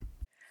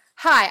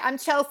Hi, I'm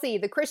Chelsea,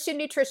 the Christian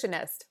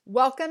nutritionist.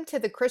 Welcome to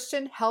the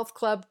Christian Health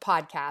Club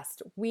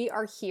podcast. We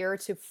are here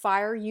to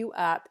fire you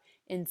up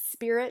in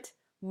spirit,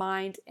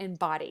 mind, and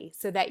body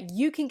so that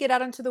you can get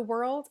out into the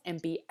world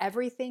and be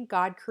everything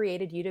God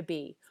created you to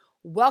be.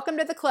 Welcome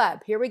to the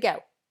club. Here we go.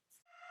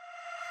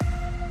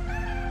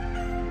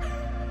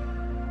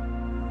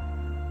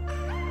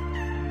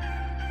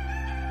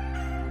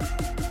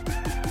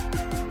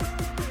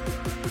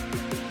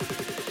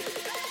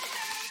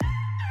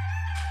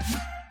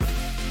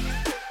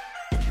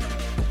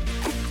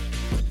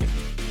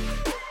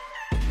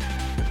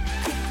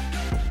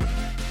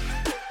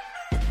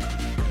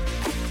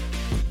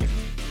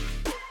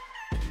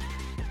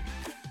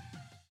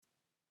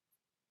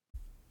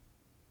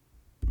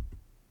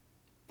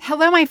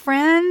 Hello, my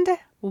friend.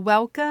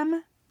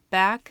 Welcome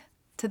back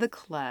to the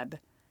club.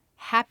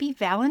 Happy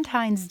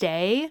Valentine's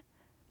Day.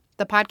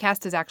 The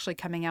podcast is actually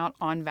coming out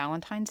on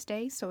Valentine's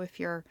Day. So if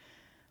you're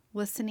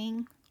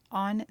listening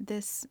on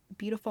this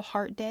beautiful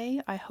heart day,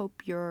 I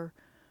hope your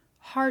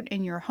heart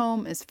in your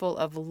home is full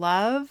of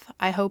love.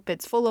 I hope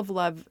it's full of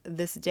love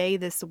this day,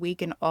 this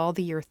week, and all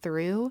the year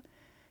through.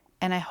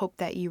 And I hope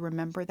that you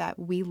remember that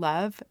we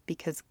love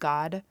because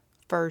God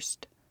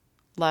first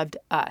loved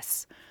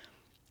us.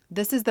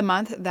 This is the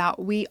month that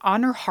we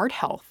honor heart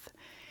health.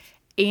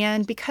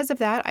 And because of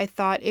that, I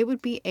thought it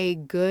would be a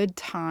good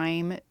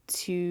time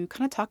to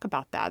kind of talk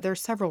about that. There are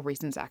several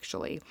reasons,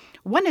 actually.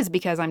 One is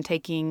because I'm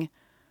taking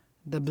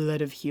the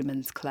Blood of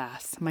Humans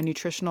class, my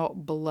nutritional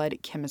blood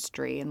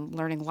chemistry, and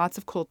learning lots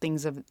of cool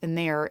things in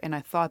there. And I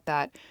thought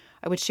that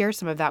I would share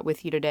some of that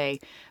with you today.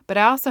 But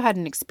I also had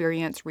an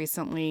experience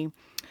recently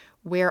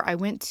where I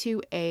went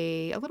to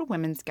a little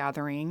women's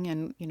gathering,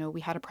 and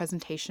we had a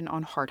presentation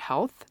on heart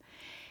health.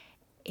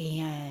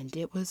 And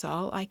it was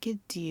all I could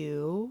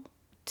do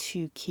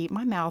to keep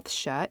my mouth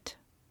shut.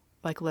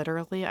 Like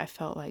literally, I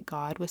felt like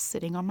God was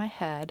sitting on my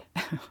head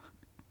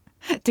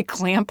to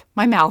clamp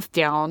my mouth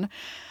down.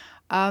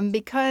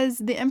 Because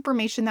the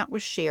information that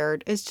was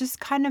shared is just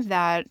kind of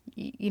that,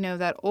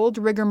 that old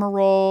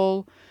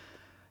rigmarole,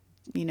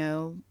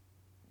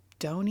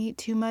 don't eat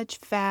too much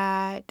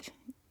fat,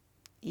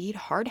 eat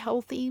heart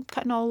healthy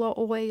canola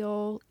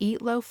oil, eat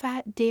low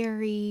fat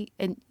dairy.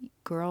 And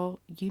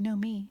girl, you know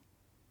me.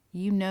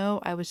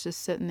 I was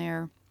just sitting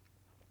there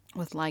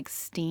with like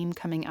steam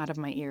coming out of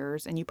my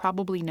ears, and you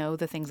probably know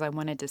the things I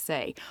wanted to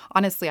say.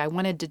 Honestly, I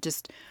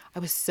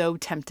was so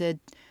tempted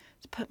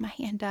to put my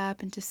hand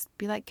up and just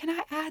be like, can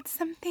I add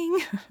something?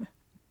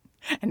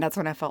 And that's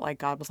when I felt like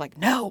God was like,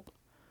 no,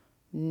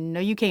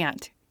 you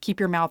can't. Keep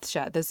your mouth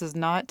shut. This is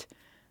not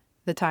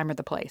the time or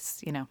the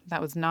place.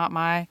 That was not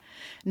my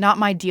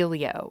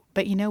dealio.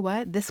 But you know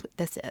what? This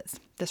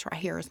right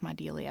here is my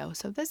dealio.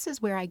 So this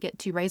is where I get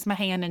to raise my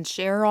hand and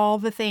share all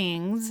the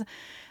things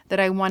that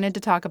I wanted to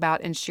talk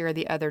about and share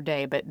the other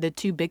day. But the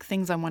two big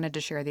things I wanted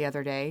to share the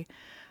other day,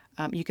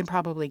 you can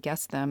probably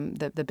guess them.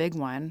 The big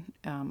one,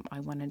 I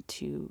wanted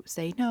to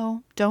say,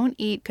 no, don't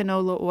eat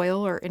canola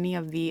oil or any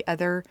of the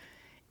other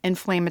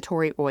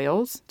inflammatory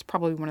oils. It's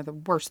probably one of the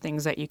worst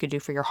things that you could do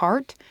for your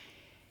heart.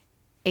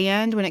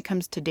 And when it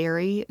comes to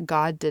dairy,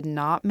 God did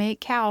not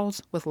make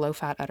cows with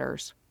low-fat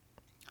udders.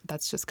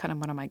 That's just kind of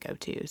one of my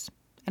go-tos.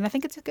 And I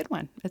think it's a good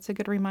one. It's a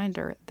good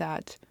reminder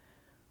that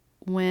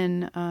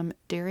when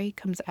dairy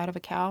comes out of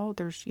a cow,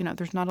 there's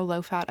not a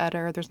low-fat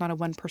udder. There's not a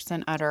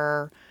 1%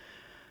 udder.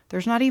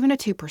 There's not even a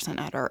 2%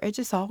 udder. It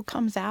just all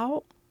comes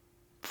out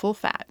full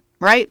fat,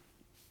 right?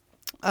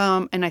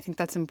 And I think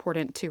that's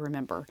important to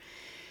remember.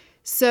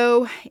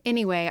 So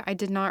anyway, I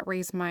did not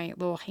raise my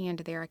little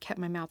hand there. I kept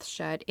my mouth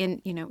shut.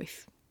 And,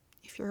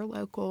 if you're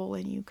local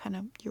and you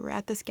were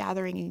at this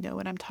gathering, you know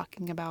what I'm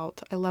talking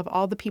about. I love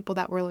all the people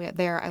that were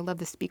there. I love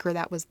the speaker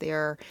that was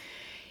there.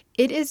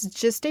 It is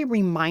just a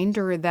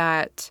reminder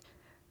that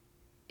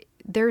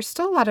there's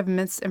still a lot of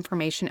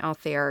misinformation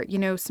out there.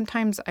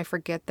 Sometimes I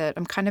forget that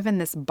I'm kind of in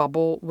this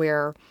bubble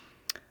where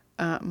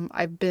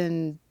I've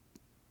been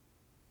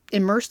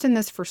immersed in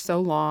this for so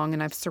long,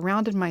 and I've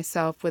surrounded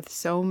myself with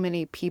so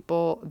many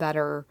people that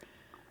are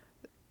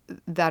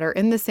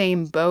in the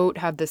same boat,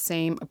 have the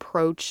same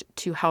approach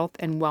to health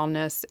and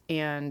wellness,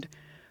 and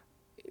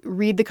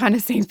read the kind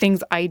of same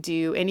things I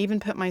do, and even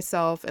put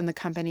myself in the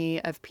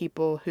company of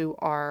people who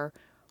are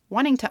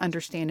wanting to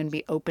understand and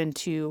be open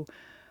to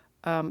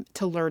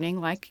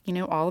learning, like,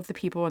 all of the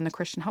people in the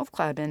Christian Health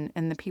Club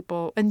and the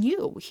people and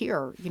you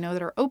here,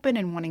 that are open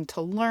and wanting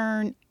to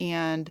learn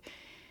and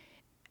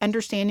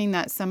understanding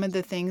that some of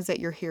the things that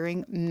you're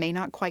hearing may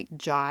not quite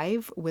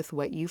jive with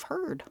what you've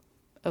heard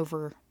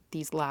over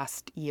these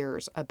last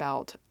years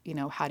about,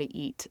 how to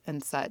eat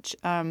and such.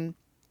 And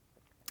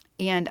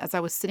as I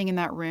was sitting in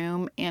that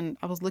room and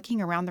I was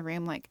looking around the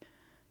room like,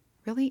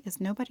 really, is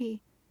nobody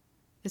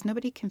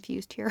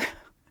confused here?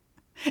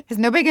 Is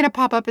nobody going to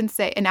pop up and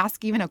say and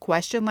ask even a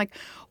question like,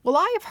 well,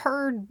 I have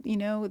heard,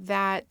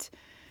 that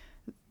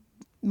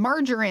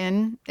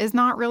margarine is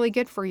not really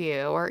good for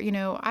you, or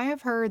I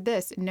have heard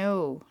this.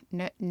 No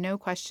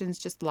questions,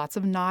 just lots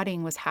of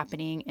nodding was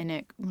happening, and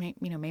it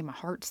made my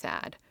heart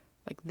sad.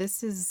 Like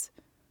this is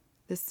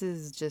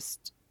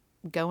just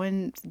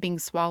being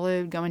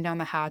swallowed, going down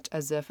the hatch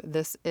as if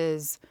this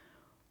is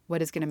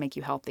what is going to make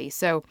you healthy.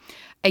 So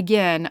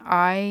again,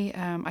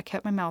 I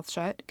kept my mouth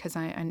shut because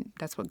I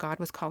that's what God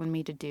was calling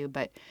me to do.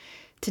 But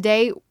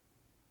today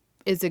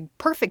is a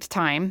perfect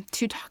time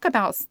to talk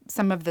about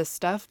some of this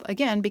stuff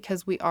again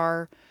because we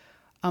are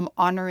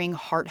honoring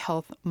Heart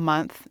Health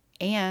Month.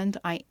 And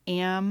I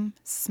am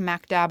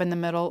smack dab in the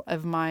middle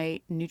of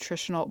my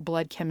nutritional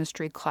blood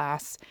chemistry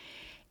class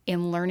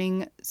and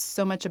learning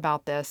so much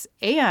about this.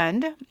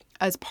 And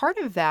as part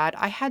of that,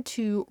 I had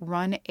to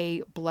run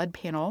a blood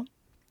panel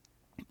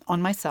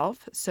on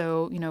myself.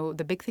 So,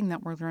 the big thing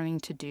that we're learning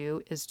to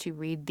do is to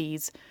read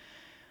these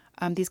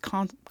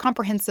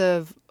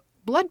comprehensive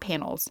blood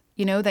panels,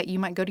 that you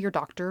might go to your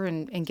doctor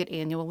and get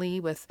annually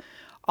with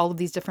all of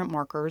these different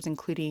markers,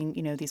 including,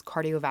 these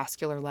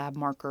cardiovascular lab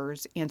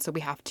markers. And so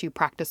we have to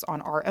practice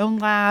on our own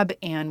lab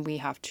and we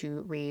have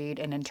to read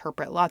and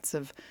interpret lots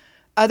of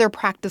other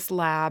practice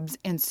labs.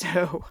 And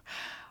so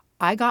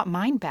I got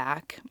mine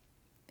back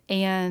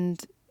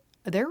and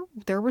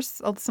there were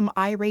some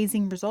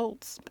eye-raising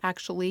results,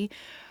 actually.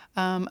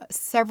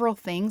 Several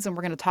things, and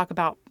we're going to talk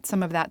about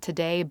some of that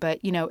today. But,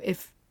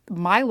 if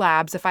my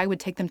labs, if I would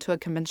take them to a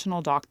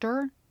conventional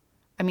doctor,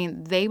 I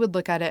mean, they would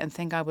look at it and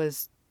think I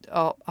was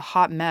a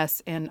hot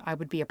mess and I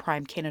would be a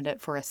prime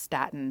candidate for a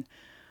statin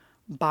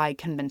by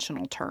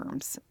conventional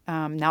terms.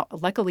 Now,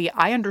 luckily,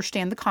 I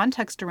understand the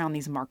context around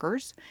these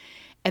markers,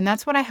 and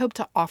that's what I hope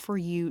to offer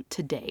you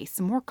today.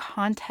 Some more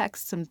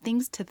context, some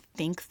things to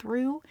think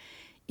through.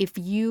 If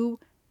you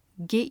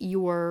get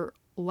your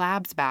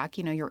labs back,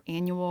 your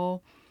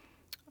annual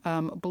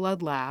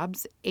blood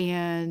labs,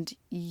 and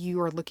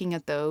you are looking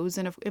at those,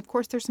 and of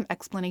course, there's some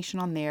explanation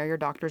on there. Your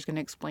doctor's going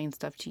to explain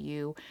stuff to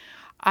you.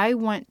 I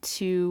want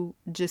to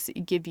just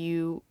give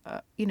you,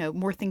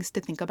 more things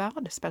to think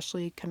about,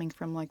 especially coming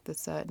from like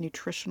this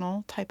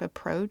nutritional type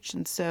approach.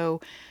 And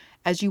so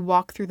as you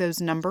walk through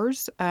those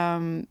numbers,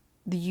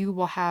 you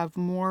will have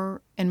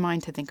more in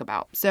mind to think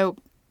about. So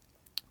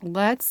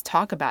let's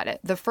talk about it.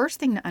 The first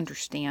thing to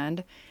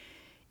understand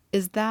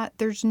is that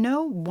there's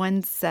no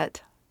one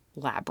set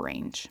lab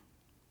range.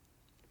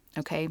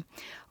 Okay?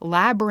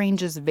 Lab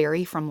ranges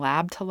vary from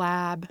lab to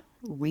lab,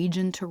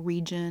 region to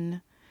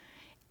region,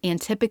 and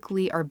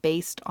typically are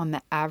based on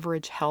the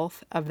average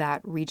health of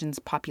that region's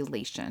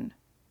population.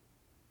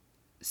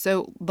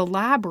 So the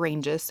lab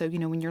ranges, so,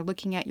 when you're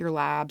looking at your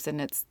labs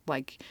and it's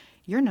like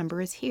your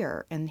number is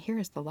here and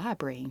here's the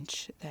lab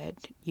range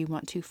that you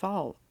want to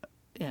fall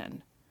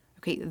in.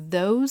 Okay,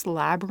 those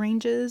lab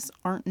ranges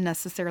aren't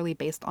necessarily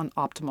based on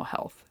optimal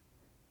health.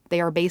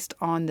 They are based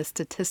on the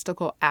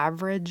statistical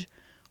average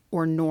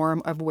or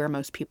norm of where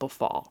most people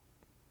fall.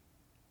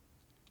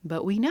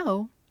 But we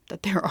know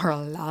that there are a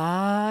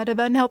lot of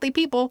unhealthy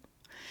people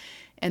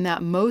and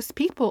that most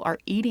people are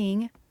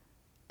eating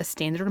a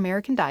standard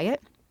American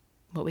diet,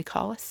 what we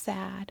call a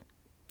SAD.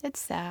 It's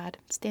SAD,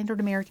 standard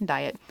American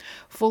diet,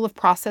 full of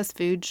processed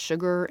food,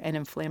 sugar, and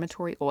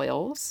inflammatory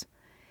oils.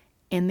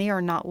 And they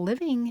are not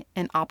living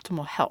in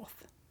optimal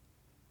health.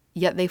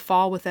 Yet they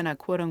fall within a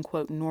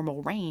quote-unquote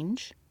normal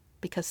range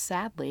because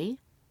sadly,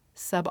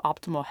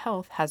 suboptimal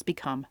health has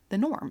become the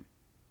norm.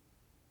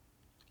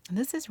 And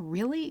this is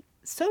really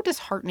so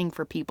disheartening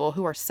for people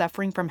who are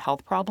suffering from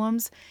health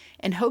problems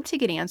and hope to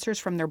get answers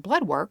from their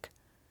blood work,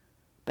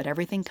 but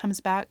everything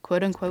comes back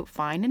quote-unquote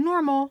fine and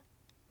normal.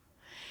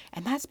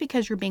 And that's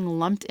because you're being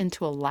lumped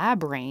into a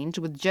lab range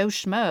with Joe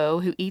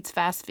Schmo who eats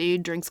fast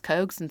food, drinks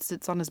Cokes, and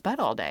sits on his butt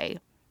all day.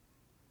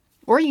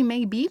 Or you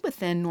may be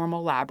within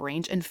normal lab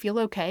range and feel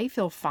okay,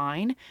 feel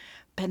fine,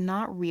 but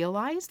not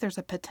realize there's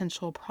a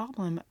potential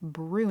problem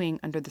brewing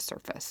under the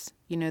surface.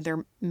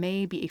 There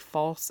may be a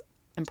false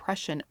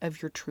impression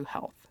of your true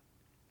health.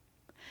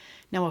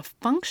 Now, a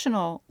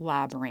functional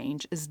lab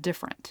range is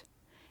different,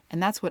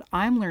 and that's what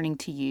I'm learning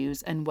to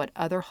use and what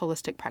other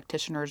holistic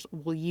practitioners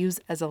will use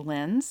as a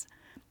lens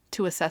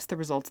to assess the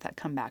results that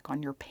come back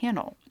on your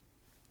panel.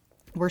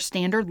 Where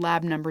standard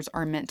lab numbers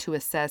are meant to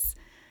assess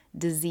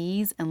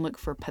disease and look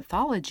for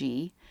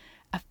pathology,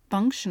 a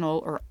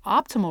functional or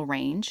optimal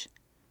range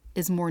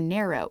is more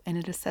narrow and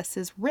it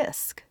assesses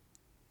risk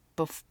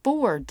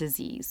before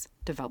disease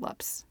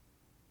develops.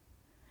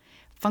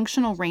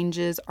 Functional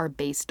ranges are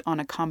based on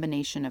a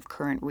combination of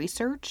current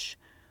research,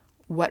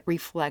 what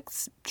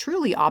reflects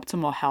truly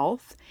optimal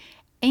health,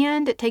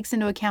 and it takes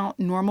into account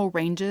normal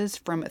ranges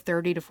from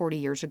 30 to 40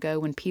 years ago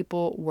when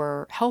people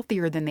were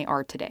healthier than they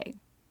are today.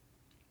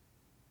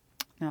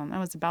 Now, that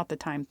was about the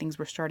time things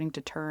were starting to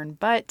turn,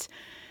 but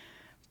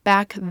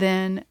back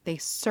then they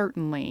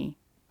certainly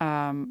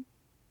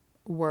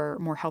were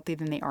more healthy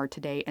than they are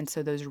today, and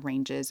so those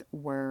ranges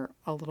were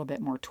a little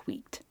bit more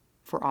tweaked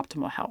for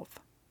optimal health.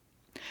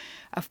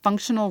 A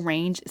functional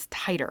range is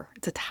tighter.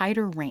 It's a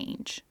tighter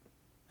range,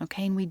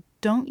 okay? And we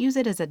don't use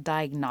it as a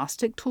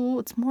diagnostic tool.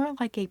 It's more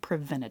like a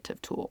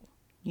preventative tool.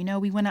 We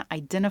want to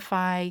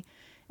identify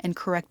and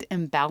correct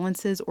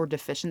imbalances or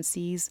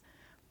deficiencies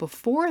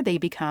before they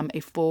become a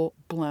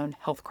full-blown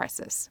health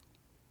crisis.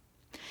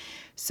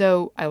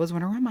 So I always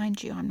want to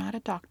remind you, I'm not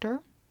a doctor.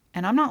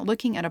 And I'm not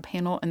looking at a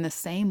panel in the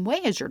same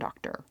way as your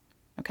doctor,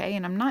 okay?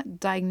 And I'm not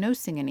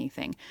diagnosing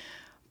anything,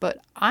 but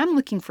I'm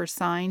looking for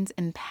signs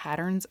and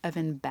patterns of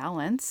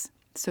imbalance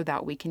so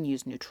that we can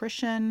use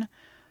nutrition,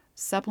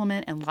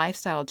 supplement, and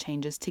lifestyle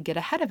changes to get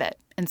ahead of it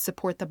and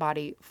support the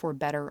body for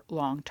better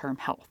long-term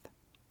health.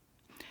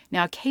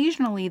 Now,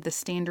 occasionally the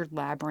standard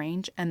lab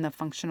range and the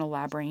functional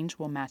lab range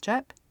will match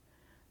up,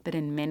 but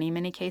in many,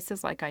 many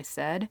cases, like I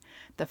said,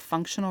 the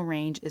functional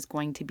range is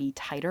going to be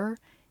tighter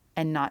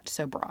and not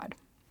so broad.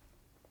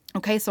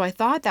 Okay, so I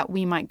thought that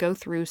we might go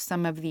through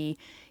some of the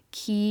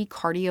key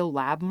cardio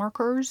lab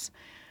markers.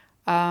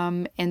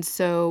 And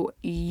so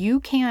you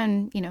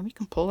can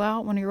pull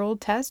out one of your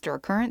old tests or a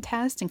current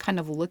test and kind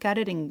of look at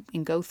it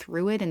and go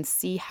through it and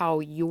see how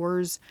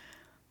yours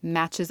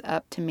matches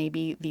up to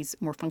maybe these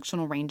more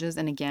functional ranges.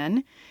 And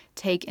again,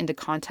 take into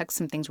context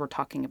some things we're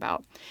talking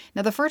about.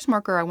 Now, the first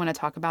marker I want to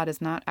talk about is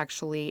not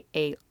actually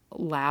a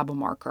lab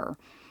marker.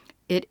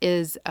 It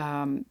is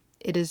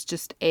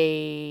just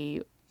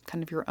a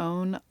kind of your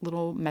own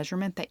little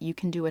measurement that you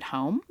can do at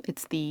home.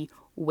 It's the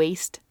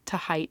waist to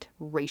height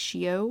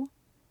ratio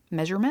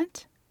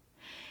measurement.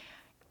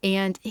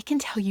 And it can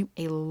tell you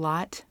a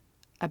lot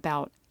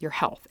about your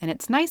health. And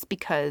it's nice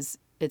because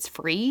it's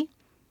free.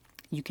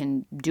 You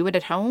can do it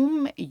at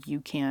home.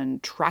 You can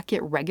track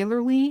it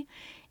regularly.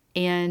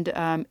 And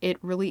it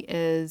really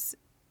is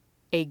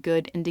a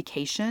good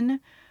indication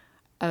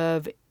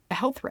of a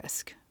health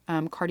risk,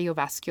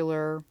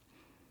 cardiovascular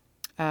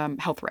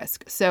health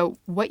risk. So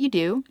what you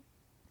do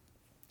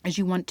is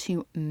you want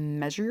to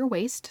measure your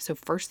waist. So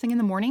first thing in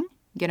the morning,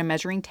 get a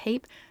measuring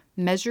tape,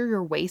 measure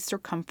your waist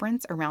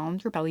circumference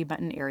around your belly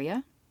button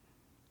area.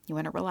 You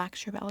want to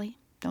relax your belly.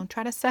 Don't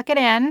try to suck it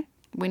in.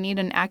 We need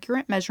an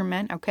accurate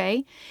measurement,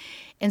 okay?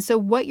 And so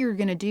what you're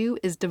going to do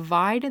is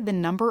divide the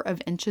number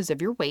of inches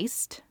of your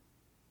waist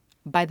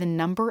by the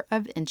number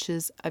of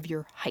inches of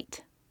your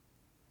height.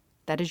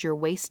 That is your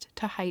waist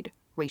to height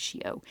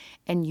ratio.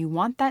 And you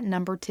want that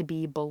number to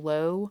be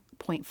below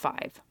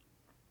 0.5.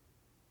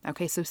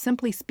 Okay, so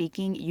simply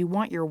speaking, you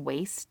want your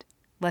waist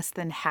less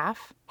than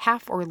half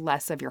or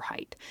less of your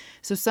height.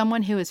 So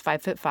someone who is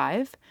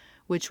 5'5",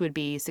 which would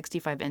be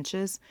 65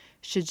 inches,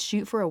 should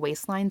shoot for a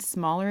waistline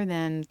smaller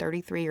than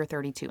 33 or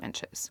 32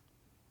 inches.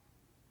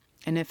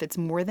 And if it's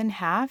more than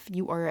half,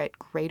 you are at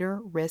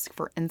greater risk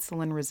for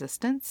insulin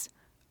resistance,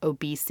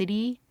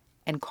 obesity,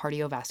 and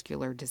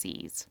cardiovascular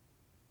disease.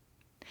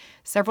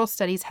 Several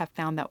studies have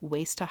found that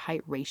waist to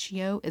height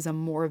ratio is a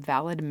more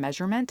valid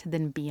measurement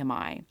than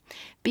BMI.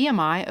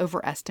 BMI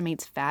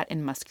overestimates fat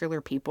in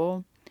muscular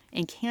people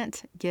and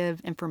can't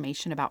give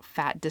information about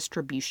fat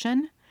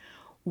distribution,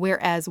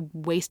 whereas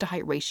waist to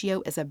height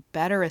ratio is a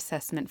better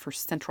assessment for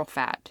central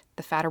fat,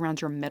 the fat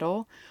around your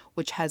middle,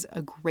 which has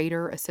a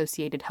greater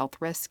associated health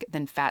risk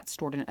than fat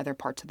stored in other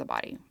parts of the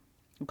body.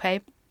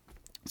 Okay?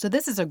 So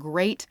this is a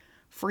great,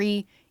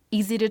 free,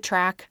 easy to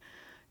track,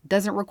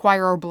 doesn't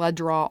require a blood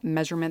draw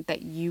measurement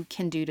that you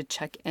can do to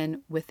check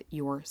in with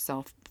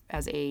yourself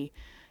as a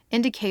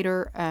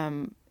indicator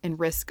in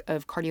risk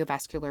of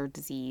cardiovascular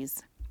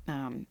disease,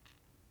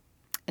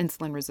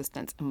 insulin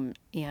resistance,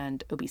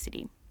 and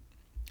obesity.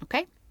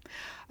 Okay?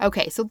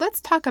 Okay, so let's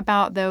talk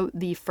about, though,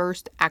 the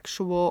first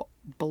actual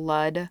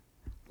blood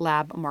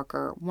lab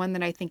marker, one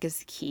that I think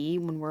is key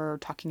when we're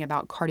talking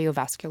about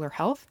cardiovascular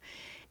health,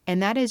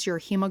 and that is your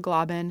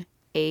hemoglobin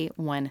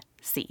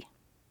A1C.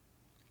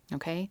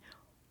 Okay?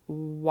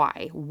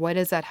 Why? What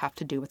does that have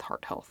to do with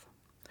heart health?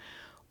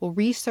 Well,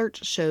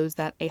 research shows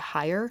that a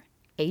higher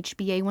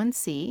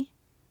HbA1c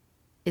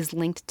is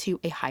linked to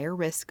a higher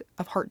risk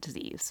of heart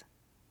disease.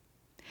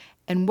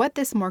 And what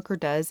this marker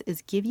does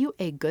is give you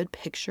a good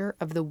picture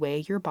of the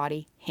way your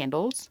body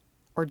handles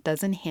or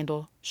doesn't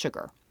handle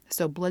sugar.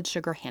 So blood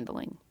sugar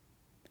handling.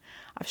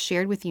 I've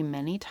shared with you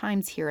many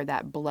times here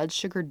that blood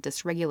sugar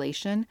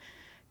dysregulation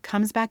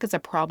comes back as a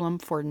problem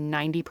for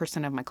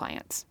 90% of my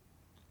clients.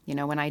 You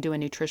know, when I do a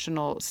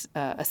nutritional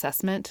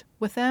assessment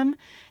with them,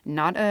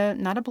 not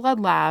a blood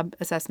lab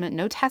assessment,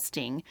 no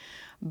testing,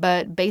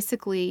 but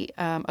basically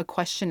a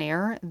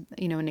questionnaire,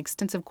 an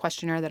extensive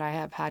questionnaire that I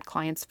have had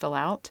clients fill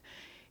out,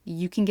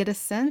 you can get a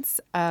sense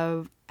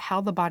of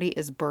how the body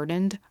is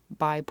burdened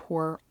by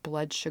poor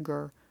blood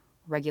sugar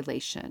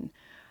regulation.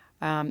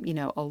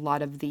 A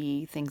lot of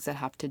the things that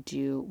have to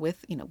do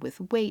with, with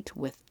weight,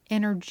 with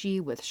energy,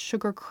 with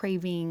sugar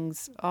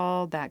cravings,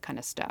 all that kind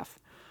of stuff.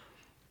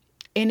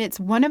 And it's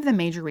one of the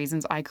major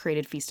reasons I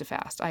created Feast to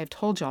Fast. I have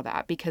told y'all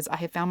that because I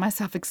have found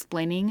myself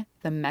explaining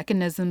the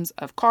mechanisms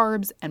of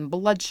carbs and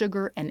blood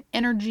sugar and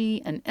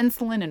energy and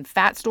insulin and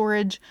fat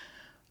storage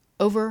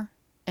over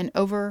and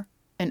over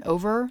and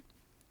over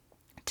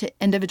to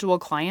individual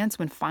clients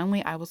when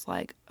finally I was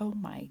like, oh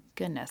my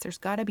goodness, there's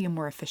got to be a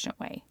more efficient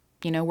way,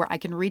 where I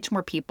can reach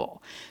more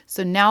people.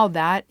 So now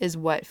that is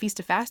what Feast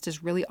to Fast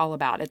is really all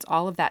about. It's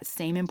all of that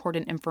same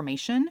important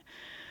information.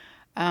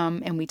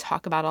 And we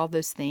talk about all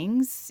those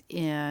things,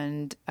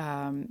 and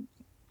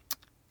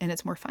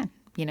it's more fun.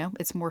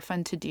 It's more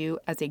fun to do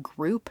as a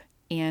group,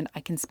 and I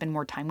can spend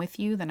more time with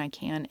you than I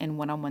can in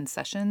one-on-one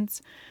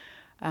sessions.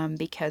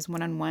 because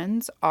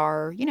one-on-ones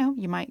are,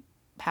 you might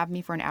have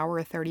me for an hour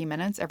or 30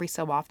 minutes every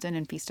so often.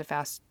 And Feast to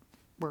Fast,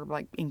 we're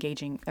like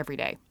engaging every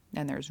day.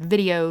 And there's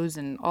videos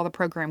and all the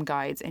program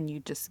guides, and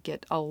you just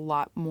get a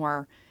lot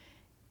more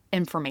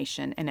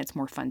information, and it's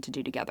more fun to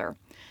do together.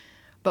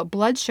 But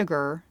blood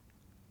sugar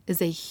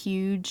is a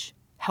huge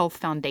health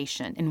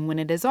foundation. And when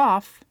it is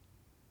off,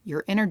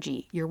 your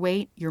energy, your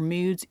weight, your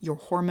moods, your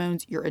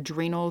hormones, your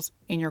adrenals,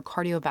 and your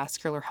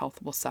cardiovascular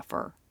health will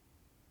suffer.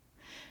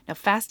 Now,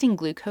 fasting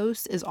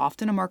glucose is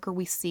often a marker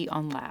we see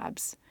on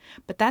labs,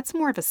 but that's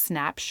more of a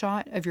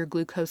snapshot of your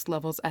glucose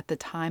levels at the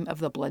time of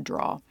the blood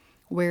draw,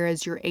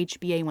 whereas your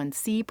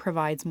HbA1c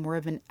provides more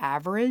of an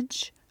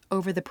average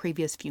over the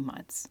previous few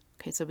months.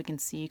 Okay, so we can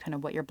see kind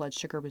of what your blood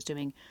sugar was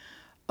doing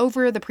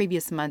over the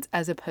previous months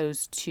as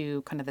opposed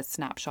to kind of the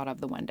snapshot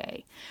of the one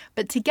day.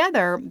 But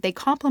together, they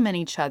complement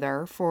each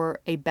other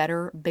for a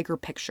better, bigger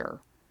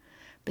picture.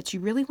 But you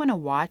really want to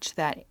watch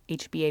that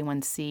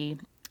HbA1c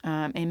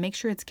and make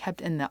sure it's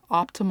kept in the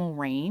optimal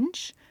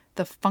range,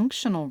 the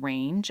functional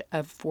range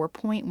of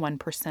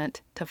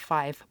 4.1% to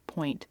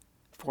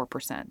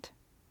 5.4%.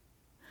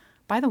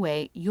 By the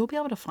way, you'll be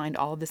able to find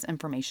all of this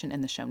information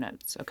in the show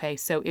notes, okay?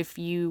 So if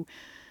you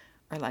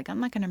are like, I'm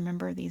not going to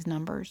remember these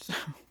numbers,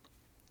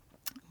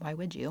 why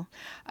would you?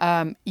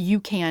 You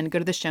can go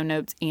to the show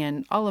notes,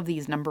 and all of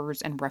these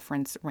numbers and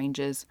reference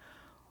ranges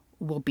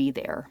will be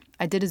there.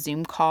 I did a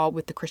Zoom call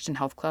with the Christian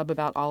Health Club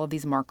about all of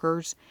these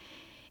markers,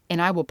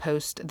 and I will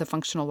post the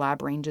functional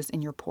lab ranges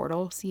in your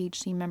portal,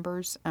 CHC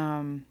members,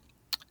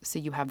 so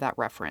you have that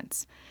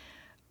reference.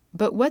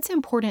 But what's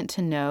important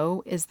to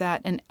know is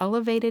that an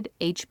elevated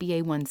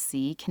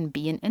HbA1c can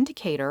be an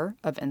indicator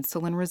of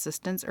insulin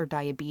resistance or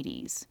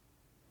diabetes.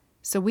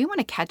 So we want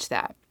to catch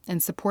that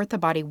and support the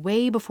body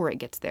way before it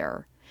gets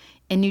there.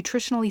 And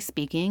nutritionally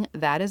speaking,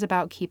 that is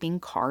about keeping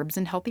carbs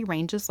in healthy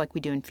ranges like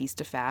we do in Feast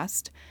to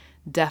Fast,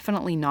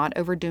 definitely not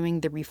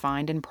overdoing the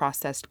refined and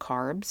processed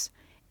carbs,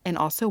 and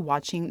also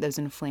watching those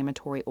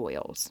inflammatory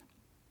oils,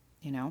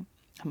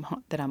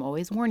 that I'm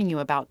always warning you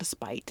about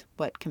despite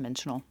what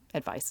conventional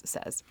advice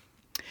says.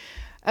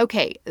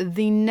 Okay,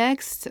 the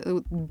next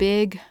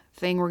big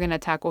thing we're going to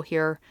tackle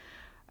here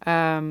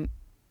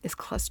is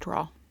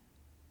cholesterol.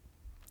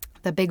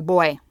 The big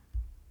boy,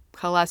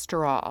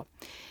 cholesterol.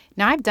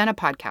 Now, I've done a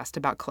podcast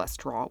about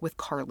cholesterol with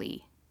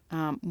Carly,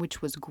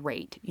 which was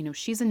great.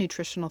 She's a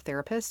nutritional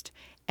therapist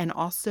and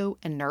also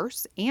a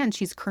nurse, and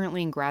she's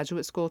currently in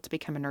graduate school to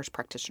become a nurse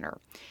practitioner.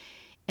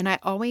 And I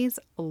always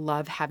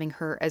love having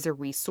her as a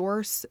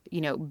resource,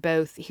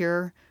 both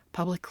here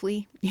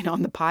publicly,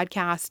 on the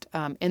podcast,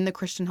 in the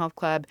Christian Health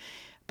Club,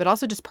 but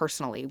also just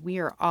personally. We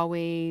are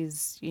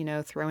always,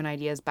 throwing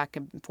ideas back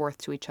and forth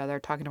to each other,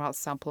 talking about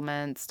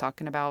supplements,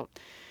 talking about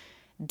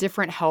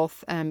different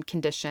health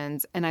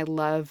conditions. And I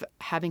love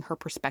having her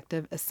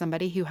perspective as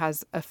somebody who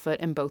has a foot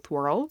in both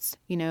worlds,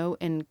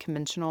 in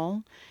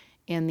conventional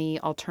and the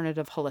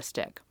alternative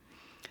holistic.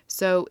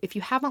 So if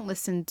you haven't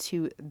listened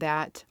to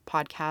that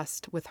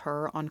podcast with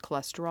her on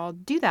cholesterol,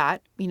 do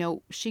that.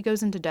 She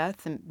goes into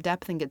depth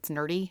and gets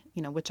nerdy,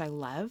 which I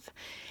love.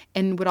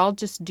 And what I'll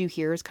just do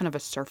here is kind of a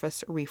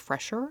surface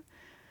refresher.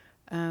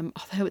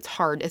 Although it's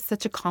hard, it's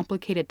such a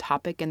complicated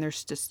topic, and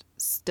there's just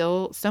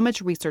still so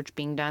much research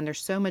being done. There's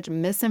so much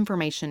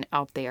misinformation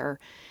out there.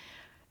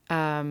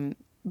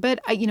 But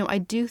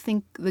I do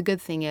think the good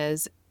thing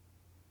is,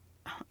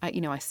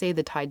 I say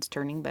the tide's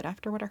turning, but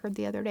after what I heard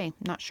the other day,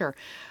 not sure.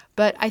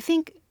 But I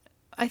think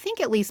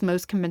at least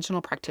most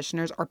conventional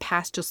practitioners are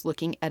past just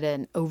looking at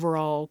an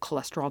overall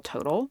cholesterol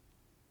total,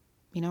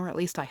 or at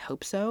least I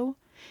hope so.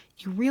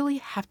 You really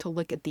have to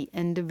look at the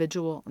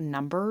individual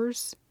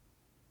numbers.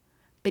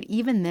 But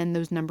even then,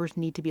 those numbers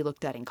need to be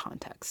looked at in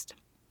context.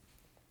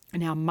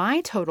 Now,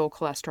 my total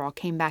cholesterol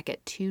came back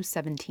at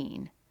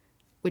 217,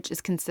 which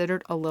is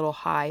considered a little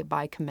high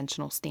by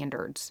conventional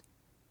standards.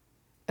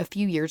 A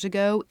few years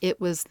ago,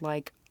 it was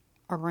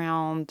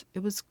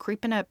it was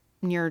creeping up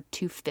near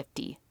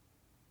 250.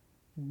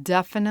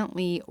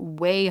 Definitely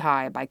way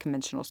high by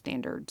conventional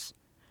standards,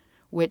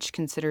 which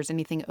considers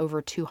anything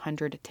over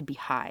 200 to be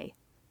high.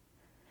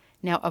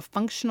 Now, a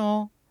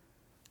functional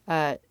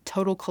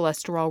total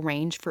cholesterol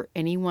range for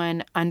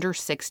anyone under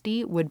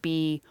 60 would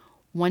be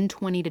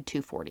 120 to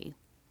 240.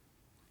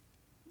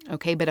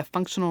 Okay, but a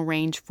functional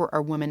range for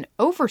a woman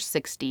over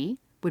 60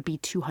 would be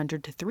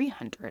 200 to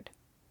 300.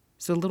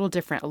 So a little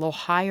different, a little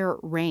higher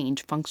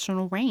range,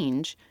 functional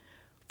range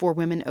for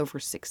women over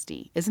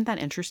 60. Isn't that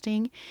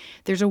interesting?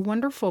 There's a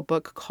wonderful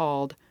book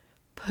called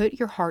Put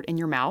Your Heart in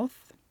Your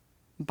Mouth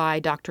by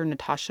Dr.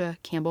 Natasha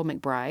Campbell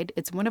McBride.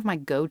 It's one of my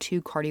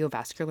go-to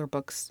cardiovascular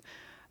books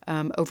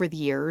over the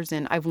years,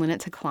 and I've lent it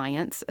to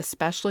clients,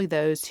 especially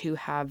those who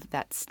have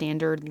that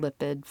standard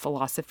lipid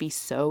philosophy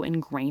so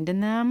ingrained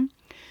in them.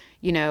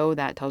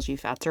 That tells you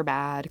fats are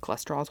bad,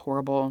 cholesterol is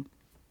horrible.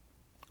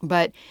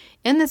 But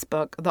in this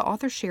book, the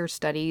author shares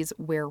studies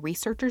where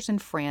researchers in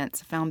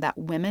France found that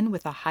women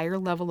with a higher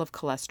level of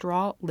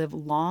cholesterol live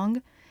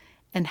long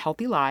and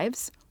healthy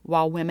lives,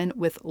 while women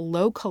with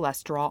low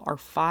cholesterol are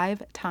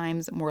 5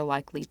 times more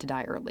likely to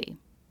die early.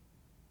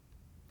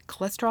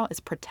 Cholesterol is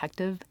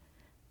protective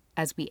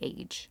as we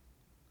age.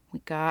 We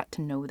got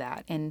to know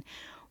that. And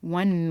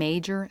one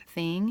major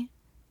thing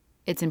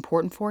it's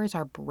important for is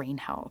our brain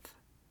health.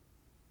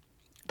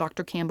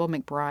 Dr. Campbell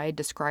McBride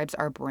describes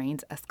our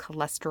brains as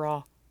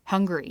cholesterol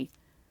hungry.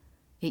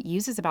 It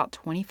uses about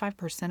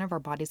 25% of our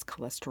body's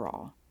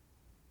cholesterol.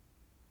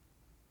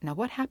 Now,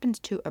 what happens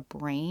to a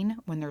brain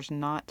when there's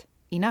not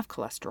enough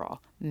cholesterol?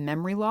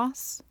 Memory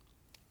loss,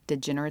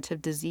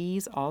 degenerative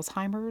disease,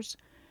 Alzheimer's.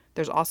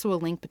 There's also a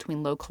link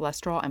between low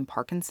cholesterol and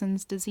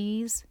Parkinson's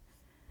disease.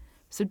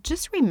 So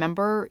just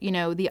remember,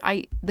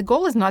 the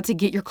goal is not to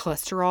get your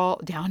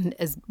cholesterol down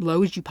as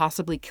low as you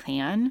possibly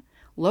can.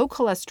 Low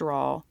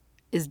cholesterol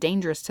is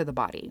dangerous to the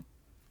body.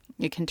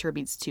 It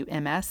contributes to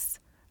MS,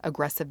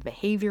 aggressive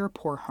behavior,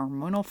 poor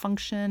hormonal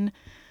function.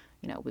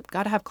 We've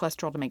got to have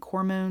cholesterol to make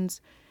hormones.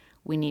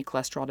 We need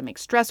cholesterol to make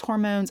stress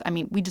hormones.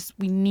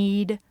 We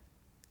need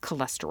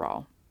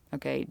cholesterol.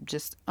 Okay,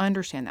 just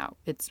understand that.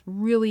 It's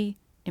really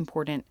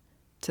important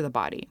to the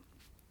body.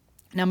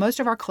 Now, most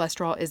of our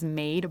cholesterol is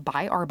made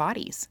by our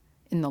bodies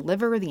in the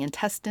liver, the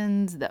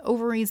intestines, the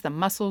ovaries, the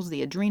muscles,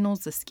 the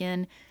adrenals, the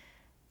skin.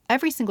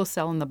 Every single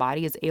cell in the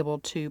body is able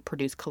to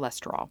produce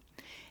cholesterol.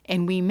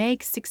 And we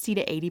make 60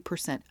 to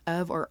 80%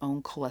 of our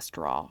own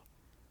cholesterol.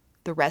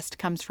 The rest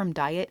comes from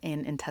diet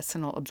and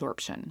intestinal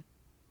absorption.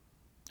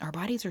 Our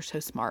bodies are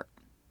so smart,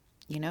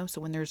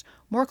 so when there's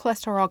more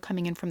cholesterol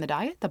coming in from the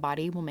diet, the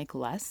body will make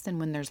less. And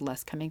when there's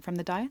less coming from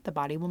the diet, the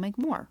body will make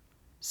more.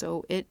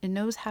 So it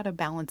knows how to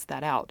balance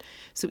that out.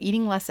 So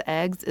eating less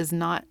eggs is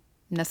not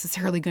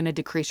necessarily going to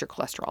decrease your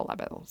cholesterol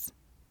levels.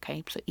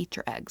 Okay, so eat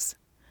your eggs.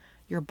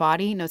 Your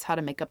body knows how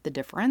to make up the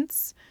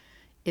difference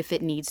if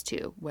it needs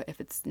to,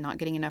 if it's not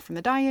getting enough from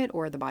the diet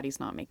or the body's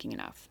not making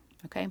enough.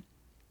 Okay.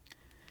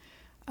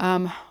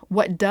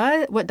 What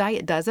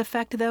diet does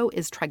affect, though,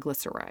 is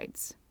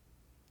triglycerides.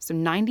 So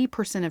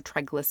 90% of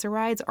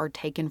triglycerides are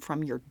taken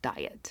from your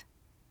diet.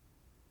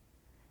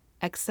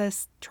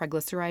 Excess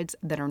triglycerides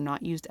that are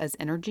not used as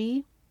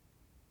energy,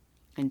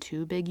 and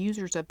two big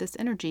users of this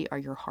energy are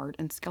your heart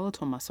and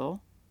skeletal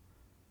muscle,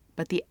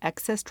 but the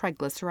excess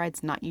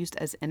triglycerides not used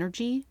as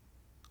energy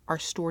are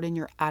stored in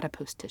your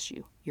adipose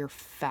tissue, your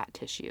fat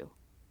tissue.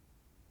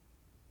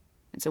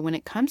 And so when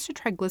it comes to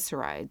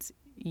triglycerides,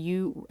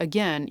 you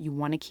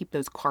want to keep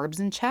those carbs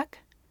in check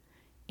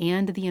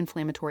and the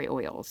inflammatory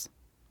oils.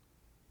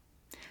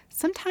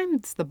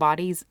 Sometimes the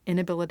body's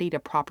inability to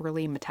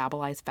properly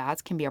metabolize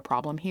fats can be a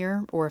problem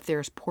here, or if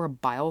there's poor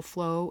bile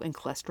flow and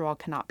cholesterol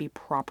cannot be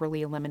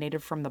properly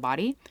eliminated from the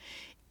body,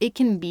 it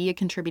can be a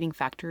contributing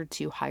factor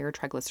to higher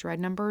triglyceride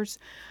numbers.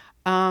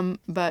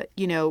 But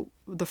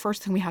the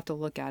first thing we have to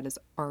look at is,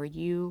 are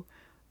you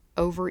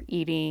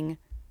overeating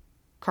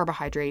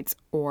carbohydrates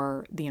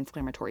or the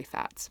inflammatory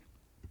fats?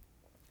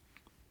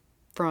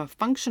 From a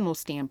functional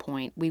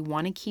standpoint, we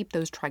want to keep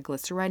those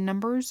triglyceride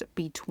numbers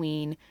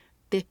between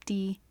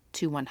 50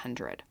 to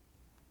 100.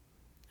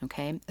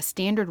 Okay, a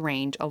standard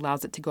range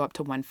allows it to go up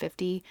to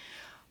 150,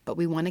 but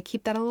we want to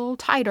keep that a little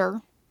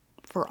tighter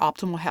for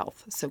optimal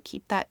health. So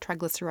keep that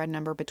triglyceride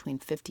number between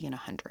 50 and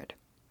 100.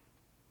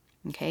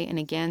 Okay, and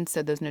again,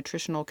 so those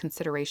nutritional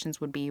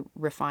considerations would be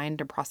refined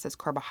and processed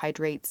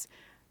carbohydrates,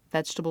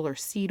 vegetable or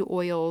seed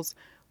oils,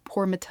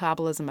 poor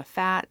metabolism of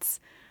fats.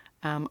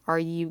 Are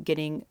you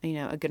getting,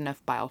 a good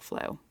enough bile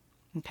flow?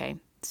 Okay,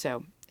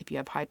 so if you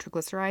have high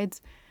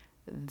triglycerides,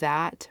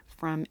 that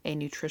from a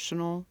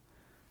nutritional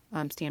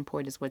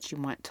standpoint is what you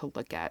want to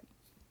look at.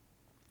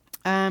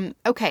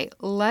 Okay,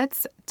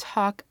 let's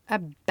talk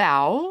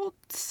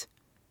about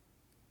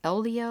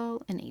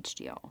LDL and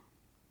HDL.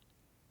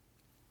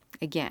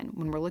 Again,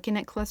 when we're looking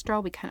at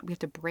cholesterol, we have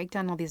to break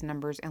down all these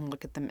numbers and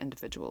look at them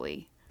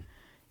individually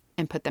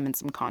and put them in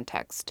some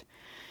context.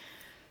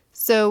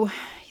 So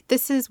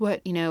this is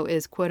what,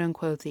 is quote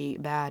unquote the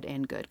bad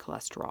and good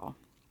cholesterol.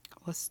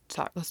 Let's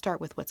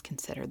start with what's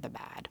considered the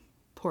bad.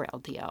 Poor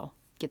LDL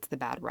gets the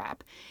bad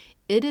rap.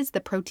 It is the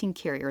protein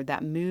carrier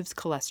that moves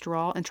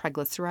cholesterol and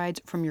triglycerides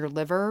from your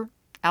liver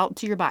out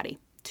to your body,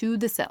 to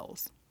the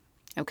cells.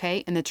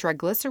 Okay, and the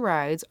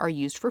triglycerides are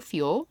used for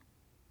fuel,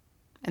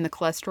 and the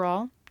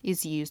cholesterol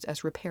is used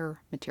as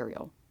repair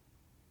material.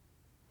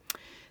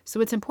 So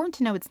it's important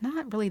to know it's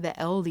not really the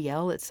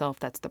LDL itself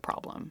that's the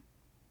problem.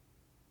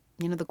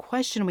 The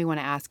question we want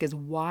to ask is,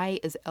 why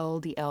is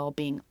LDL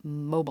being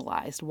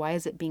mobilized? Why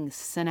is it being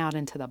sent out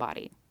into the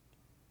body?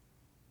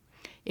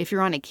 If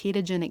you're on a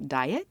ketogenic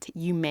diet,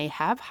 you may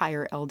have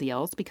higher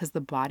LDLs because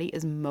the body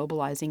is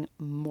mobilizing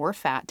more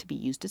fat to be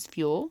used as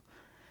fuel.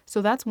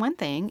 So that's one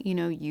thing.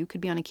 You could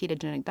be on a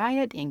ketogenic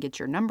diet and get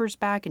your numbers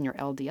back and your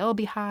LDL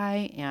be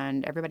high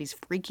and everybody's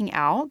freaking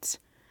out.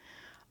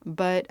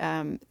 But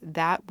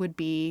that would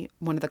be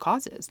one of the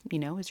causes,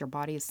 is your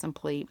body is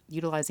simply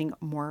utilizing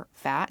more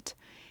fat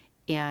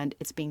and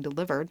it's being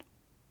delivered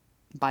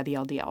by the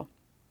LDL.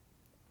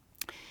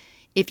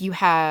 If you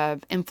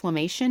have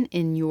inflammation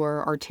in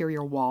your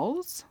arterial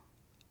walls,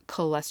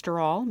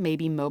 cholesterol may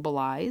be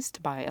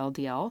mobilized by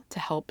LDL to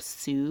help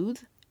soothe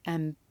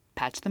and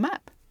patch them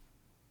up.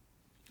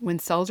 When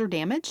cells are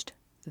damaged,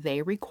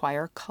 they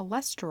require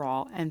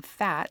cholesterol and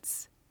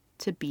fats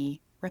to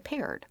be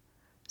repaired.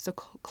 So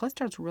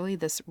cholesterol is really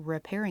this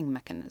repairing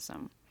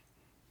mechanism.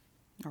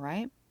 All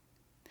right.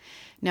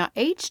 Now,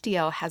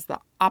 HDL has the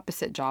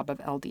opposite job of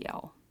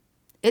LDL.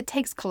 It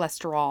takes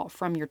cholesterol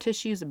from your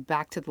tissues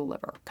back to the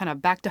liver, kind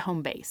of back to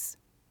home base.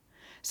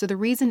 So the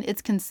reason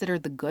it's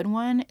considered the good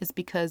one is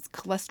because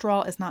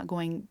cholesterol is not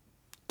going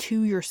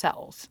to your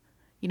cells.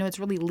 It's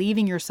really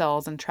leaving your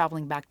cells and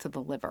traveling back to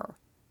the liver.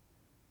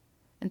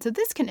 And so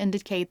this can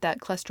indicate that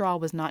cholesterol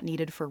was not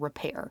needed for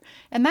repair.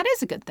 And that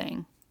is a good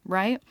thing,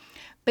 right?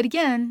 But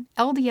again,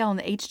 LDL and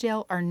the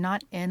HDL are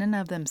not in and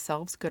of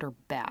themselves good or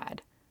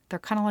bad. They're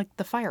kind of like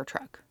the fire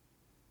truck.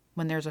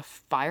 When there's a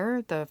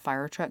fire, the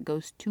fire truck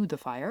goes to the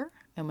fire.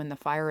 And when the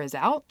fire is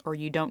out or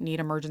you don't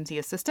need emergency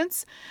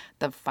assistance,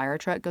 the fire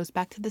truck goes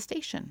back to the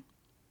station.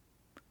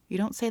 You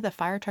don't say the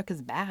fire truck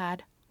is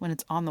bad when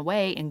it's on the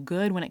way and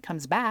good when it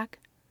comes back,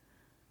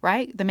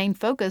 right? The main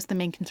focus, the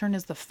main concern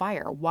is the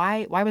fire.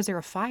 Why was there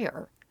a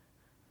fire?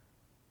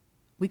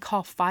 We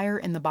call fire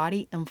in the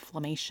body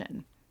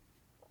inflammation.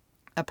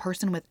 A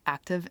person with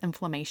active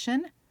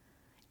inflammation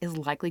is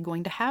likely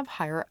going to have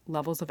higher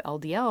levels of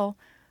LDL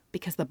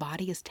because the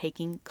body is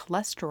taking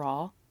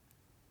cholesterol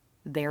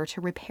there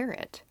to repair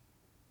it.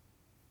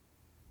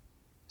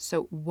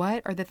 So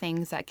what are the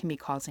things that can be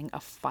causing a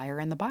fire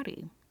in the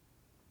body?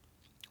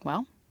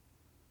 Well,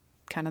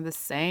 kind of the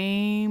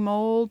same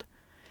old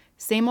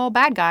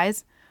bad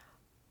guys.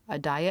 A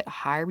diet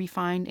high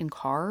refined in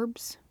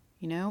carbs,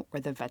 or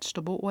the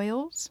vegetable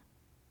oils.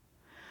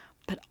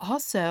 But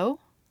also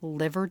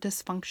liver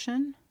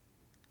dysfunction,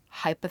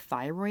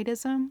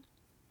 hypothyroidism,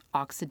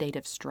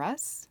 oxidative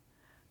stress,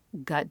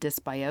 gut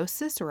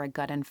dysbiosis or a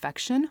gut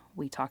infection.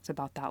 We talked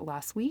about that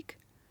last week.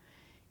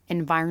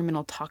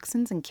 Environmental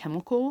toxins and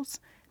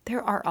chemicals.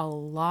 There are a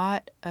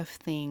lot of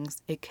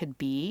things it could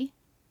be,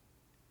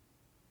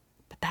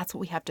 but that's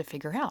what we have to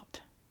figure out.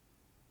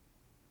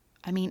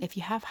 I mean, if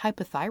you have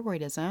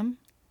hypothyroidism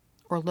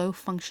or low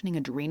functioning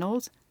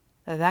adrenals,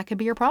 that could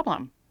be your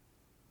problem.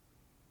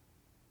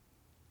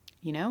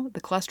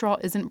 The cholesterol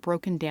isn't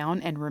broken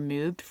down and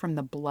removed from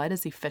the blood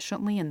as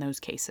efficiently in those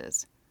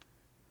cases.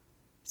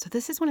 So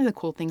this is one of the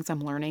cool things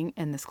I'm learning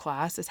in this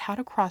class is how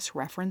to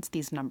cross-reference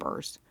these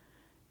numbers.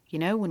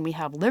 When we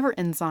have liver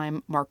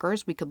enzyme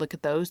markers, we could look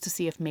at those to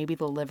see if maybe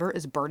the liver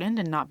is burdened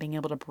and not being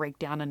able to break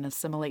down and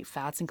assimilate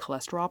fats and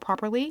cholesterol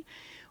properly.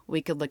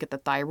 We could look at the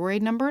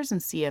thyroid numbers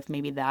and see if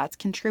maybe that's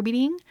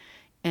contributing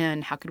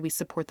and how could we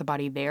support the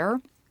body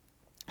there.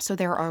 So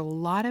there are a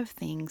lot of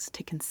things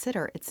to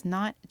consider. It's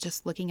not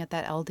just looking at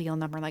that LDL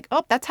number like,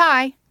 oh, that's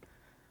high.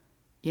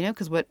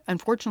 Because what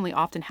unfortunately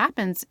often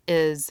happens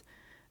is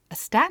a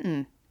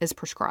statin is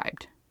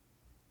prescribed.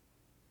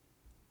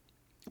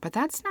 But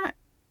that's not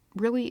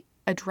really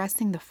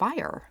addressing the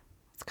fire.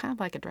 It's kind of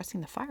like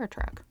addressing the fire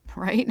truck,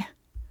 right? I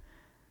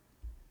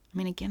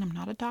mean, again, I'm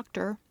not a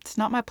doctor. It's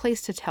not my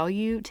place to tell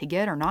you to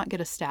get or not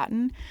get a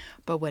statin.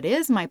 But what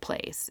is my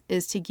place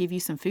is to give you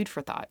some food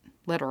for thought,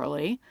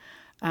 literally,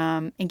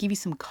 and give you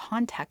some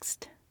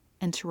context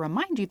and to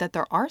remind you that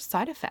there are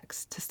side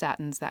effects to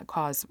statins that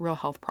cause real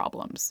health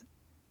problems.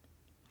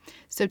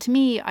 So to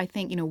me, I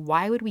think,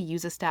 why would we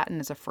use a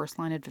statin as a first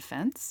line of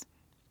defense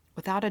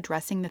without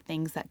addressing the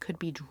things that could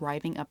be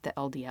driving up the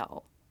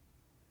LDL?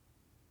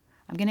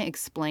 I'm going to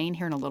explain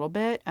here in a little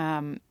bit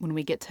when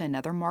we get to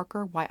another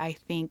marker why I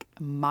think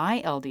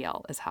my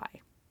LDL is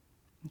high.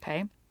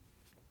 Okay?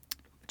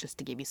 Just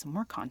to give you some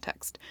more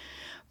context.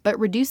 But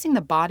reducing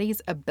the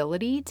body's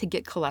ability to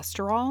get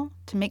cholesterol,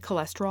 to make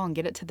cholesterol and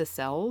get it to the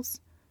cells,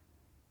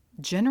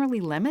 generally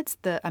limits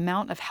the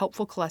amount of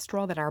helpful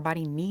cholesterol that our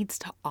body needs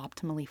to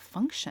optimally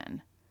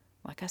function.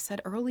 Like I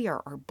said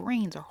earlier, our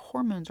brains, our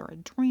hormones, our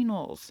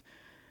adrenals,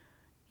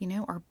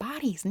 our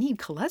bodies need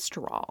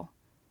cholesterol.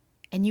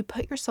 And you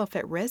put yourself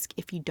at risk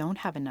if you don't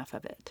have enough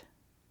of it.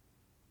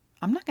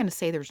 I'm not going to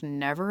say there's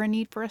never a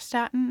need for a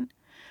statin,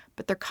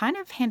 but they're kind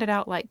of handed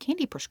out like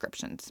candy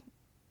prescriptions,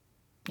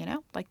 kind of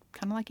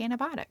like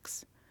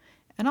antibiotics.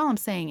 And all I'm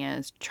saying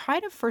is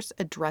try to first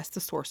address the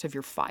source of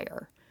your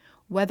fire,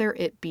 whether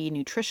it be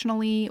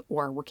nutritionally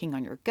or working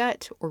on your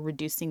gut or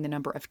reducing the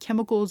number of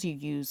chemicals you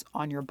use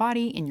on your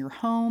body in your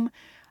home,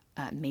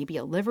 maybe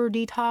a liver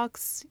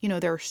detox.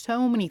 There are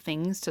so many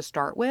things to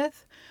start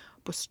with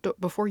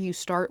before you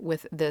start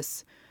with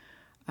this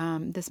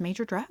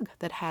major drug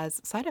that has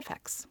side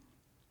effects.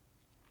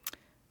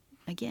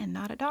 Again,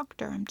 not a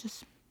doctor. I'm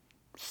just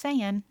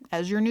saying,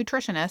 as your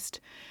nutritionist,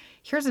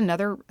 here's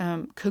another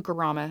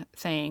Kukarama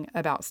thing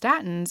about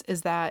statins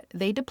is that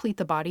they deplete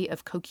the body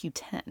of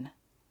CoQ10,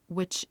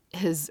 which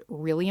is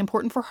really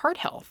important for heart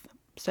health.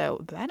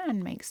 So that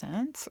doesn't make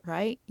sense,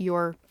 right?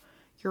 Your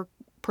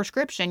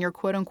prescription, your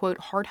quote-unquote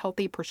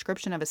heart-healthy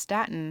prescription of a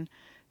statin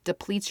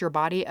depletes your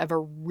body of a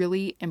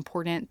really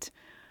important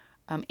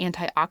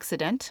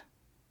antioxidant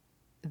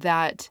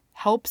that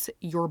helps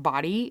your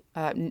body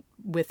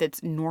with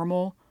its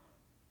normal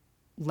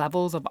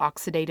levels of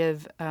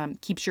oxidative,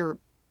 keeps your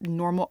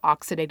normal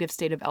oxidative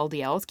state of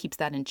LDLs, keeps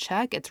that in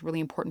check. It's really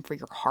important for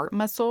your heart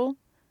muscle.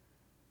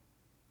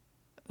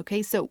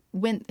 Okay, so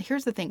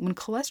here's the thing, when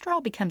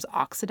cholesterol becomes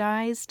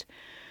oxidized,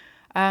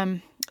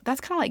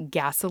 that's kind of like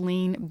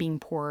gasoline being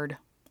poured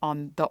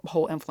on the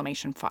whole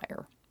inflammation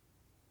fire.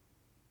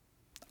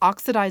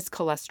 Oxidized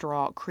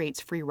cholesterol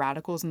creates free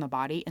radicals in the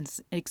body and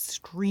it's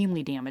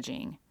extremely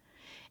damaging.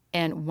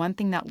 And one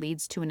thing that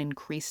leads to an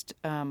increased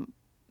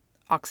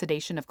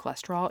oxidation of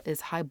cholesterol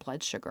is high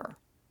blood sugar.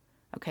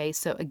 Okay,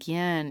 so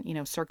again,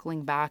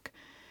 circling back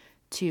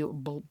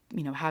to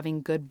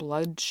having good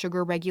blood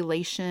sugar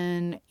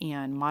regulation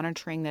and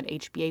monitoring that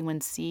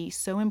HbA1c,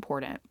 so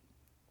important.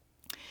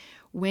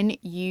 When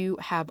you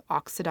have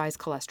oxidized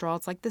cholesterol,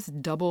 it's like this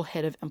double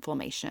hit of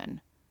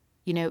inflammation.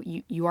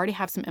 You already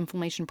have some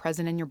inflammation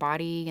present in your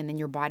body, and then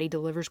your body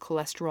delivers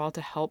cholesterol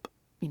to help,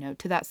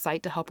 to that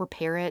site to help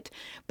repair it.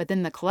 But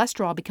then the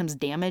cholesterol becomes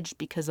damaged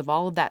because of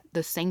all of that,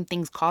 the same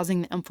things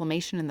causing the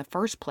inflammation in the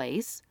first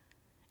place.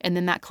 And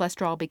then that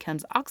cholesterol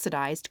becomes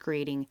oxidized,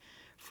 creating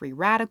free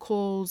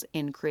radicals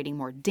and creating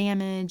more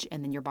damage.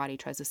 And then your body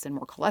tries to send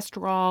more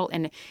cholesterol.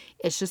 And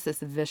it's just this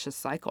vicious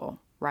cycle,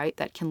 right?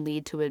 That can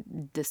lead to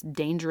this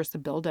dangerous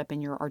buildup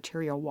in your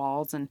arterial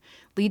walls and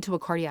lead to a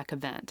cardiac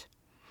event.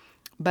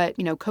 But,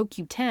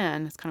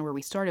 CoQ10, that's kind of where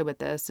we started with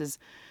this, is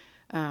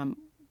an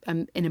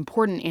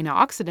important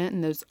antioxidant,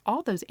 and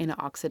all those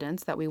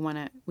antioxidants that we want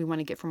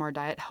to get from our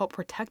diet help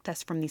protect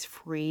us from these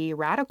free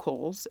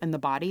radicals in the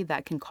body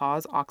that can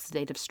cause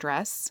oxidative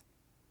stress.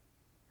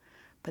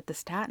 But the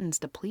statins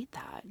deplete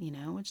that,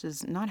 which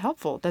is not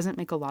helpful. It doesn't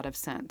make a lot of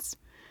sense.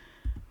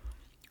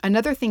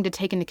 Another thing to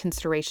take into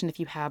consideration if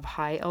you have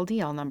high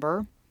LDL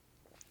number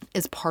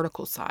is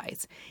particle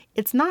size.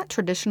 It's not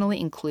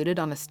traditionally included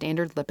on a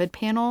standard lipid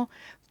panel,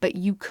 but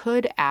you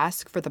could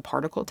ask for the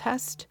particle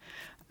test.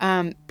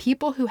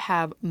 People who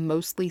have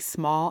mostly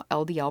small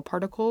LDL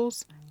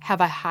particles have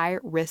a high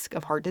risk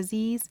of heart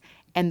disease,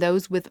 and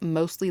those with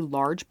mostly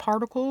large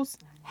particles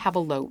have a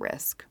low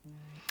risk.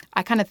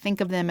 I kind of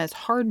think of them as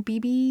hard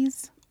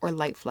BBs or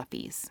light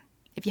fluffies.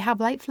 If you have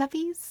light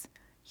fluffies,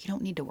 you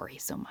don't need to worry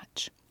so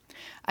much.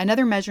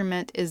 Another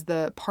measurement is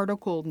the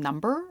particle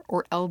number,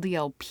 or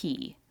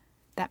LDLP.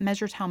 That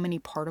measures how many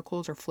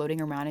particles are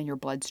floating around in your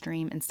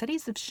bloodstream, and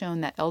studies have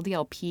shown that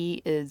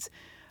LDLP is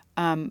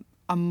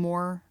a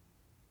more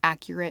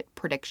accurate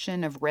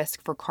prediction of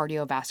risk for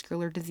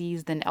cardiovascular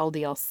disease than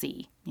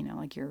LDL-C,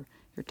 like your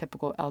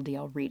typical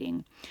LDL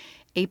reading.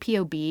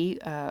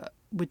 ApoB,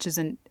 which is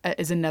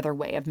another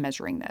way of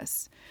measuring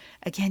this.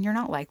 Again, you're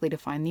not likely to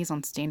find these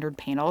on standard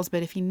panels,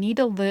 but if you need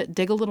to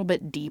dig a little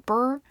bit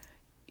deeper,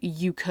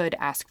 you could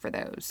ask for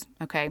those,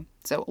 okay?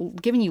 So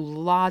giving you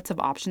lots of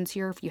options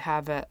here if you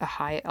have a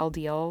high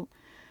LDL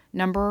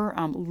number,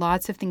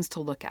 lots of things to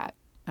look at,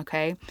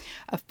 okay?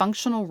 A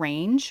functional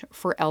range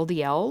for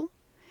LDL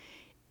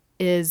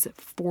is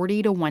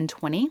 40 to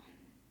 120.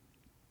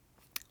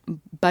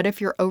 But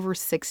if you're over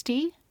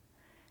 60,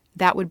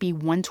 that would be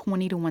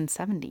 120 to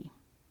 170.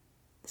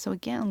 So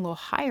again, a little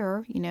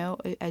higher,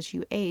 as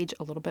you age,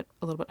 a little bit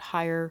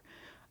higher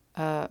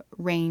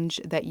range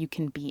that you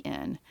can be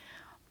in.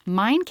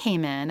 Mine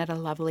came in at a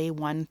lovely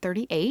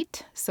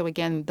 138. So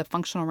again, the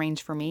functional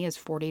range for me is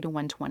 40 to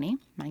 120.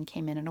 Mine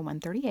came in at a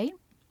 138.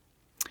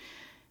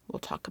 We'll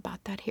talk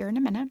about that here in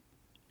a minute.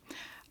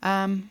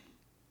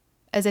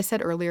 As I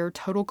said earlier,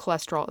 total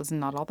cholesterol is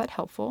not all that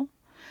helpful.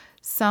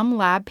 Some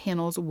lab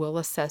panels will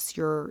assess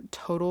your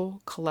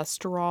total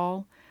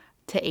cholesterol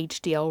to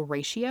HDL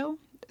ratio.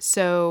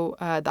 So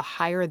the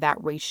higher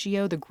that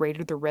ratio, the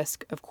greater the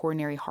risk of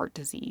coronary heart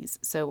disease.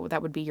 So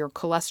that would be your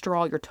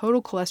cholesterol, your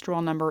total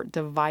cholesterol number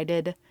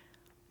divided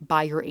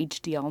by your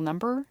HDL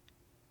number.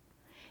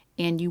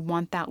 And you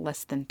want that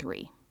less than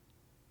 3.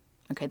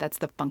 Okay, that's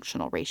the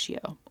functional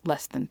ratio,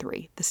 less than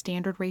 3. The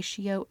standard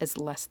ratio is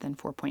less than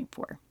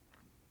 4.4.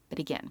 But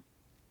again,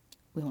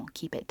 we won't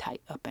keep it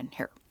tight up in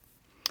here.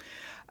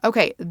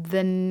 Okay,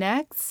 the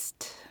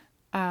next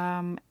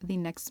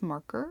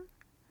marker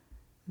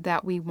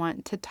that we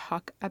want to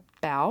talk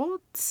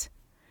about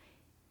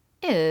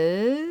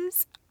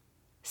is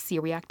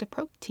C-reactive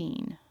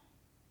protein.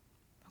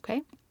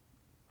 Okay.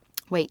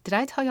 Wait, did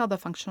I tell y'all the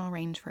functional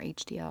range for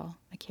HDL?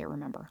 I can't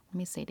remember.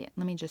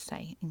 Let me just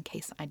say in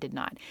case I did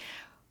not.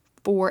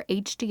 For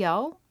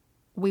HDL,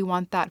 we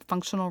want that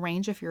functional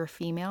range, if you're a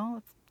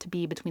female, to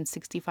be between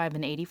 65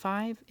 and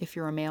 85. If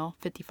you're a male,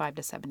 55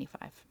 to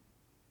 75.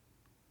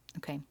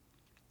 Okay.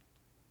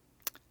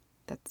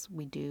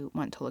 We do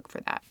want to look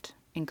for that.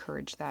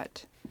 Encourage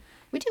that.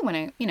 We do want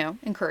to,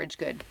 encourage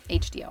good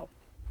HDL.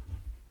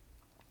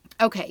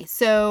 Okay,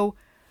 so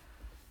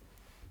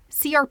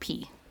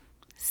CRP,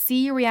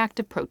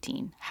 C-reactive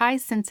protein, high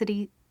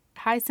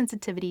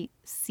sensitivity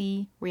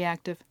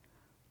C-reactive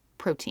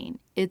protein.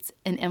 It's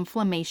an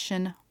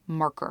inflammation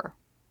marker.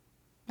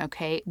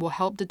 Okay, will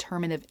help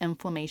determine if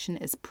inflammation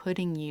is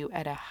putting you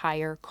at a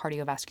higher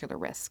cardiovascular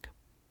risk.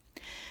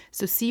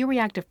 So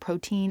C-reactive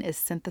protein is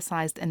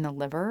synthesized in the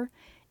liver,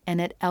 and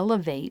it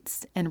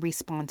elevates in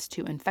response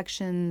to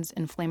infections,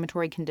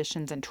 inflammatory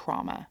conditions, and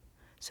trauma.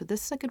 So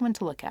this is a good one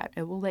to look at.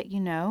 It will let you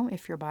know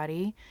if your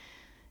body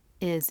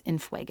is in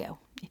fuego,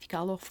 if you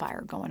got a little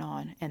fire going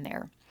on in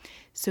there.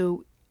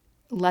 So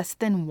Less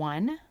than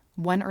 1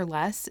 or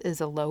less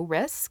is a low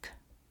risk.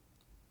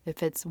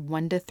 If it's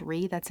 1 to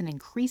 3, that's an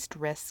increased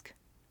risk.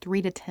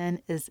 3 to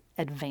 10 is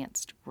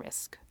advanced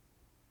risk.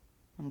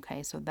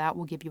 Okay, so that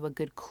will give you a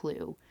good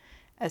clue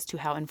as to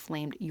how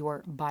inflamed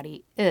your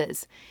body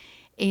is.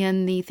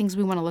 And the things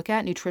we want to look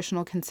at,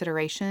 nutritional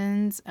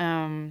considerations,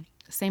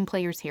 same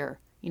players here,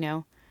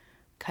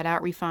 cut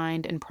out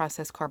refined and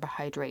processed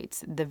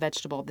carbohydrates, the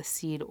vegetable, the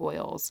seed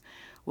oils.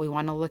 We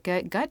want to look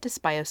at gut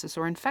dysbiosis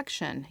or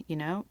infection,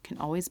 can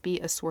always be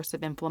a source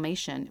of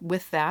inflammation.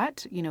 With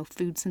that,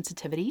 food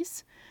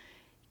sensitivities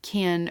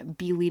can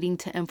be leading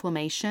to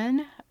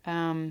inflammation.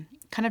 Kind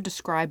of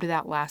described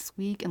that last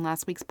week in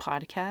last week's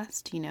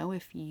podcast.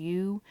 If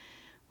you,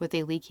 with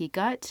a leaky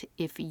gut,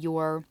 if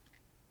your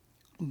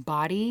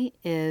body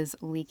is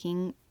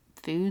leaking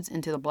foods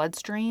into the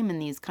bloodstream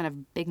and these kind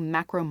of big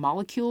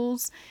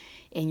macromolecules,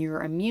 and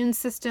your immune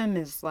system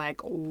is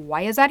like,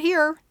 why is that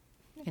here?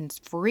 And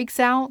freaks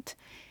out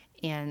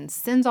and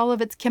sends all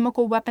of its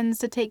chemical weapons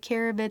to take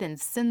care of it and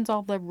sends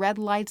all the red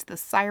lights, the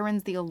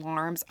sirens, the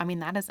alarms. I mean,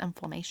 that is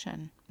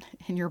inflammation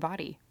in your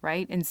body,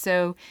 right? And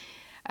so,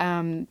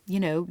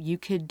 you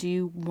could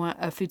do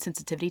a food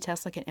sensitivity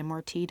test like an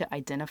MRT to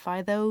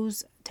identify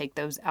those, take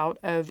those out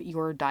of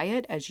your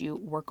diet as you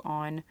work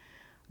on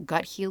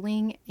gut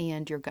healing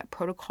and your gut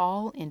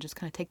protocol, and just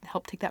kind of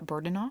help take that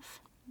burden off,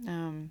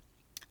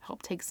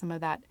 help take some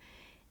of that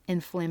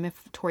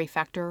inflammatory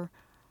factor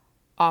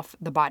off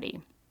the body.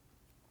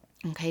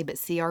 Okay, but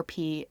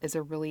CRP is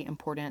a really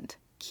important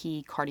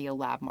key cardio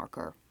lab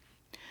marker.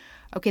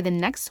 Okay, the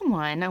next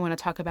one I want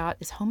to talk about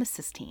is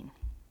homocysteine.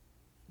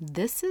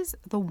 This is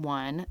the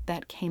one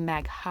that came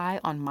back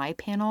high on my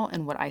panel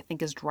and what I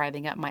think is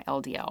driving up my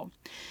LDL.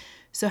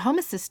 So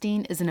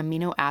homocysteine is an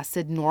amino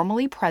acid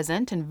normally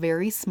present in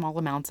very small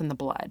amounts in the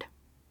blood.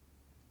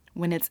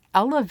 When it's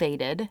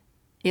elevated,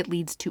 it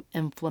leads to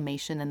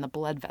inflammation in the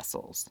blood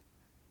vessels.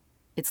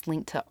 It's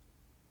linked to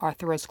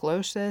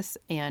atherosclerosis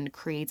and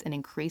creates an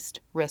increased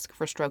risk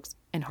for strokes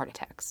and heart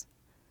attacks.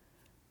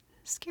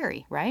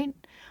 Scary, right?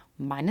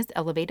 Mine is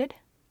elevated,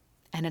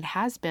 and it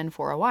has been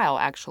for a while,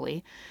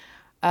 actually.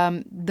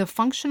 The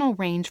functional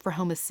range for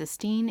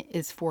homocysteine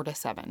is 4 to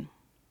 7.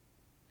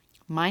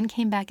 Mine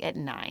came back at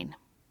 9.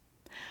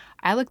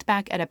 I looked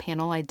back at a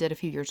panel I did a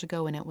few years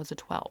ago, and it was a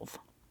 12.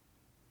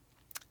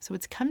 So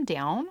it's come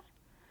down,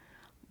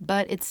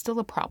 but it's still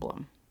a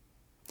problem.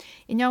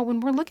 And when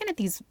we're looking at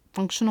these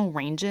functional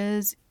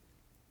ranges,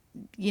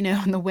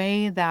 in the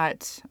way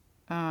that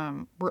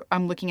I'm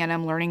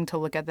learning to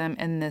look at them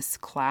in this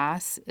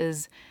class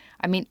is,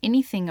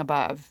 anything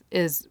above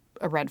is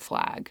a red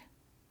flag.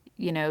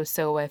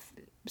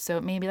 So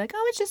it may be like,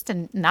 oh, it's just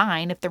a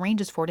 9. If the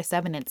range is 4 to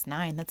 7, it's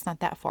 9. That's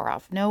not that far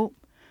off. No,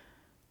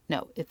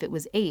 if it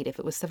was 8, if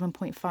it was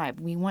 7.5,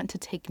 we want to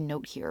take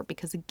note here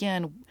because,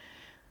 again,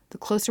 the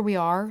closer we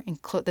are and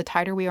the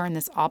tighter we are in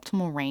this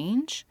optimal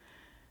range,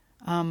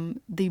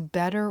 the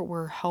better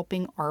we're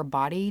helping our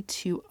body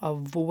to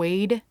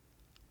avoid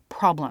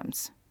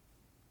problems,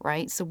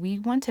 right? So we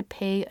want to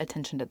pay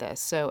attention to this.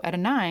 So at a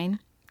 9,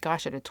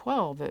 gosh, at a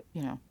 12,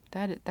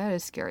 that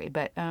is scary.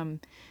 But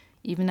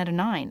even at a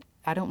 9,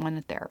 I don't want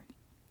it there.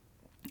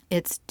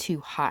 It's too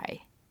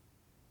high,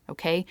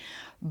 okay?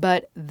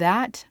 But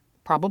that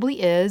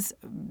probably is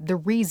the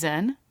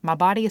reason my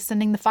body is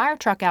sending the fire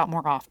truck out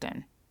more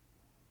often,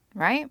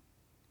 right?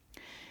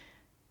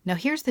 Now,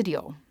 here's the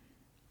deal.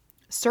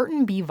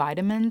 Certain B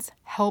vitamins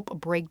help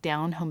break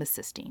down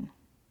homocysteine,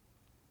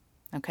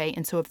 okay?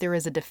 And so if there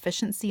is a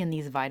deficiency in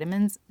these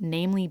vitamins,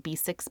 namely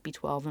B6,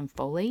 B12, and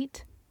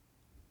folate,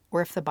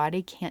 or if the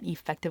body can't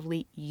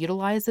effectively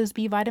utilize those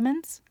B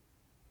vitamins,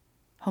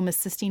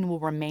 homocysteine will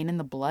remain in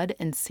the blood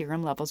and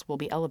serum levels will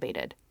be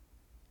elevated.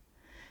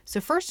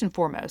 So first and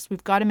foremost,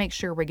 we've got to make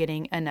sure we're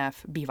getting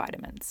enough B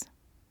vitamins.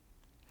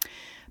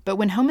 But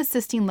when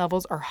homocysteine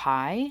levels are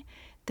high,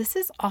 this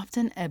is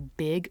often a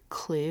big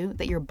clue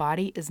that your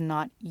body is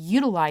not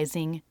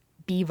utilizing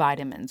B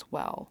vitamins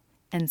well,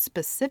 and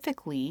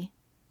specifically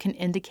can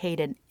indicate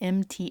an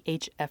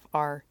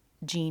MTHFR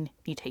gene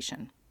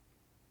mutation.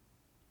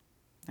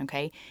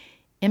 Okay,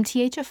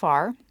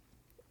 MTHFR,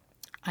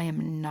 I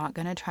am not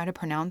going to try to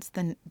pronounce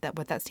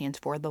what that stands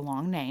for, the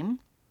long name.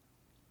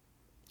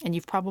 And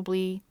you've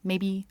probably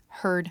maybe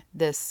heard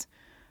this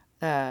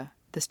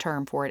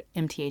term for it,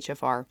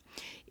 MTHFR.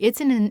 It's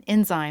an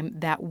enzyme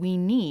that we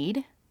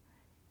need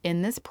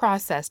in this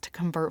process to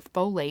convert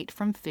folate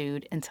from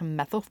food into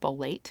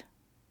methylfolate,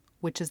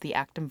 which is the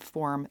active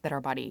form that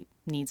our body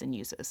needs and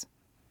uses.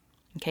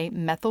 Okay,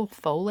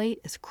 methylfolate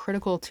is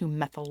critical to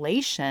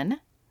methylation.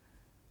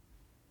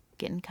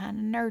 Getting kind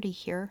of nerdy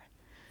here.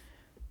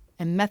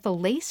 And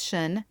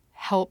methylation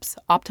helps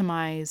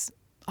optimize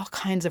all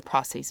kinds of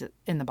processes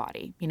in the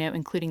body,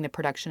 including the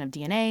production of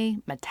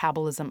DNA,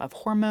 metabolism of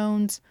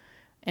hormones,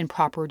 and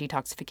proper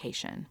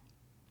detoxification.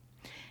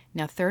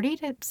 Now, 30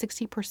 to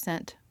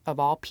 60% of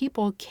all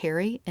people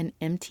carry an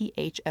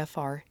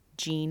MTHFR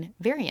gene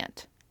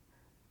variant,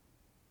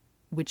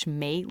 which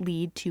may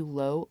lead to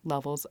low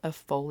levels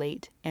of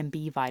folate and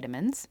B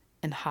vitamins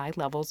and high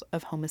levels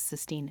of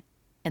homocysteine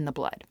in the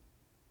blood.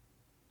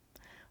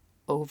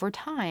 Over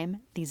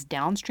time, these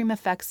downstream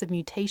effects of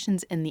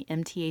mutations in the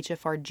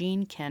MTHFR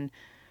gene can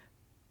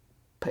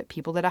put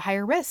people at a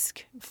higher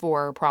risk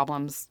for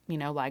problems,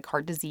 like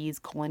heart disease,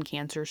 colon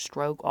cancer,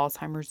 stroke,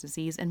 Alzheimer's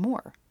disease, and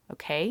more.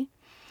 Okay?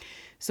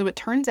 So it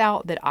turns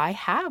out that I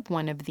have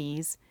one of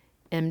these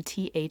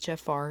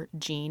MTHFR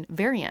gene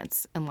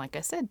variants. And like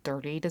I said,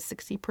 30 to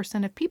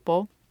 60% of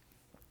people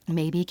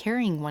may be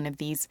carrying one of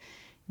these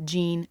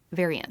gene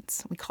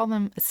variants. We call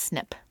them a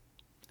SNP.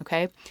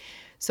 Okay?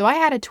 So I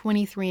had a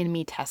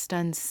 23andMe test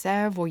done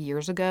several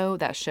years ago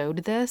that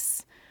showed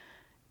this.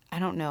 I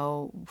don't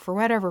know, for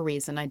whatever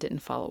reason, I didn't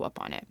follow up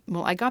on it.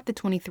 Well, I got the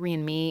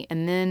 23andMe,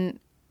 and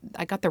then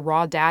I got the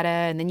raw data,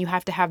 and then you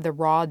have to have the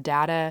raw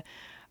data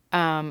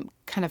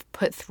kind of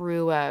put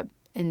through a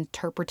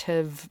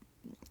interpretive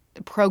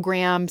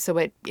program so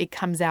it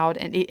comes out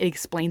and it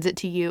explains it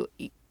to you.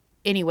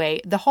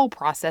 Anyway, the whole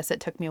process, it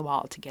took me a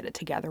while to get it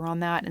together on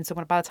that. And so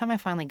by the time I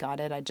finally got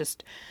it, I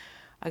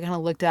kind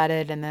of looked at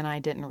it, and then I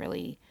didn't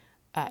really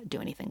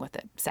do anything with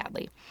it,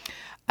 sadly.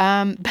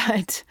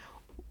 But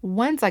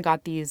once I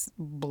got these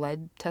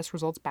blood test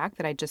results back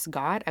that I just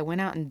got, I went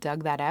out and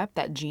dug that up,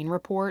 that gene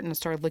report, and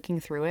started looking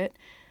through it.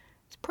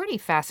 It's pretty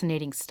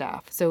fascinating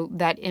stuff. So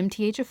that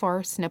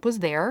MTHFR SNP was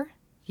there,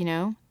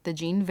 the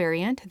gene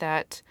variant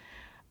that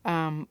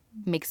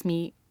makes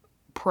me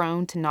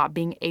prone to not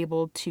being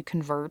able to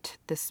convert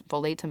this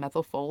folate to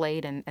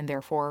methylfolate, and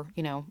therefore,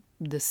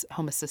 this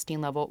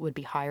homocysteine level would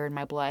be higher in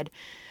my blood.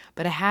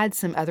 But I had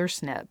some other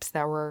SNPs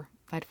that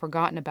I'd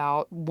forgotten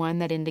about. One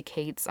that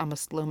indicates I'm a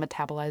slow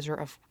metabolizer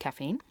of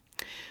caffeine.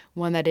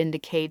 One that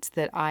indicates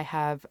that I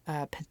have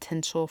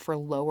potential for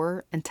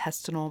lower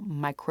intestinal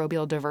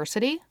microbial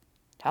diversity.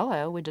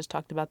 Hello, we just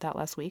talked about that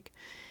last week.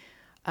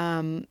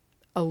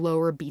 A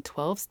lower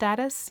B12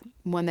 status.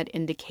 One that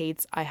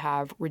indicates I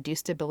have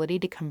reduced ability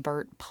to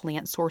convert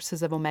plant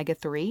sources of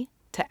omega-3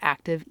 to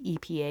active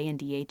EPA and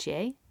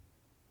DHA.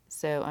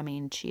 So,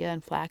 chia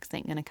and flax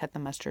ain't going to cut the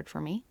mustard for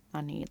me.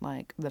 I need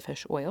like the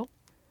fish oil.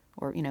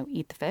 Or,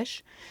 eat the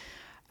fish.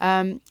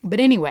 But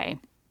anyway,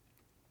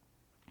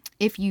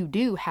 if you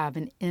do have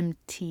an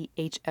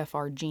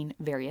MTHFR gene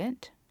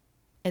variant,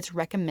 it's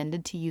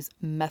recommended to use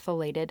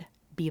methylated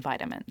B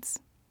vitamins.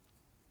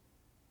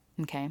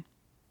 Okay,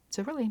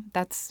 so really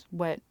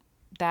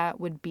that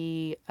would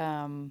be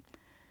kind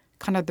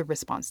of the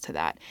response to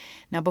that.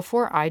 Now,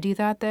 before I do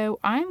that, though,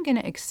 I'm going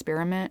to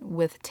experiment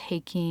with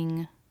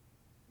taking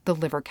the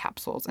liver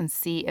capsules and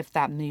see if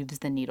that moves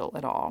the needle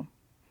at all.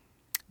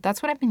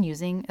 That's what I've been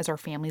using as our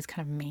family's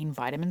kind of main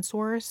vitamin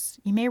source.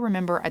 You may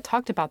remember I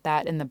talked about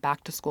that in the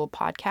Back to School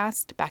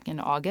podcast back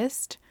in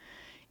August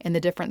and the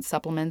different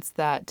supplements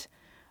that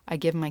I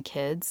give my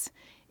kids.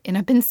 And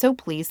I've been so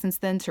pleased since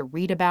then to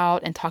read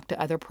about and talk to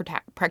other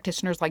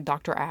practitioners like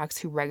Dr. Axe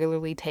who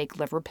regularly take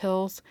liver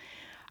pills.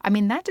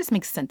 That just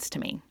makes sense to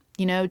me.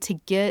 To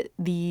get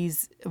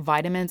these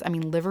vitamins,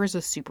 liver is a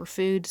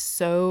superfood,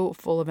 so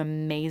full of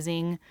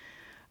amazing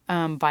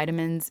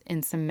vitamins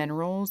and some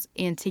minerals,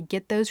 and to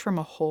get those from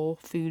a whole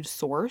food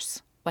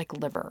source like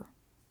liver.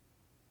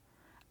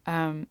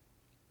 I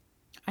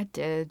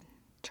did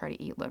try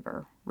to eat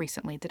liver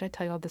recently. Did I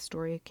tell you all this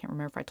story? I can't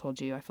remember if I told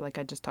you. I feel like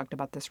I just talked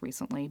about this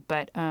recently,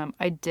 but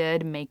I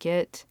did make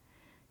it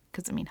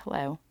because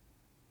hello,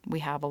 we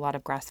have a lot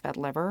of grass-fed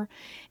liver,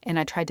 and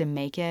I tried to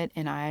make it,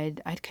 and I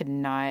could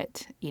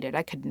not eat it.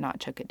 I could not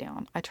choke it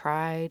down. I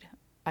tried.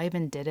 I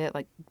even did a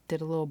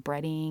little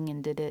breading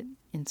and did it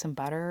in some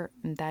butter,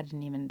 and that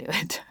didn't even do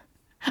it.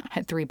 I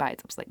had 3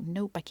 bites. I was like,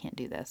 nope, I can't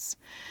do this.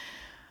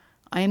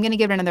 I am going to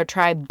give it another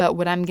try, but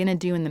what I'm going to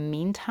do in the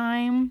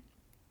meantime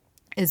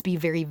is be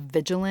very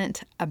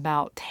vigilant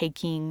about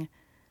taking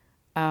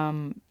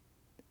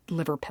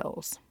liver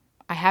pills.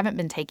 I haven't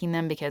been taking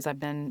them because I've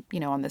been,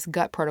 on this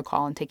gut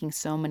protocol and taking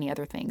so many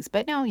other things.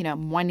 But now,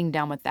 I'm winding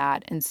down with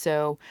that. And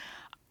so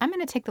I'm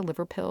going to take the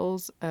liver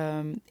pills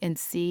and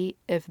see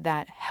if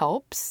that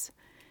helps.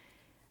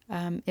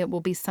 It will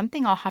be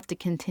something I'll have to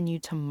continue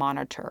to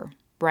monitor,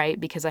 right?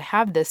 Because I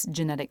have this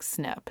genetic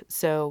SNP.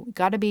 So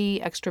got to be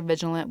extra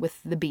vigilant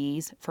with the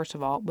Bs, first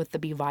of all, with the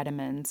B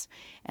vitamins.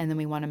 And then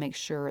we want to make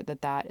sure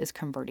that is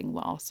converting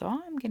well. So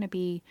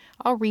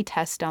I'll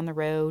retest down the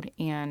road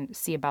and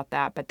see about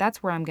that. But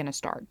that's where I'm going to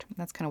start.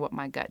 That's kind of what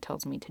my gut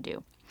tells me to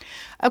do.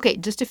 Okay,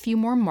 just a few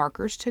more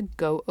markers to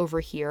go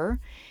over here.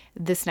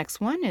 This next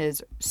one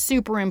is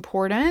super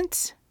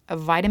important,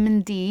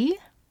 vitamin D.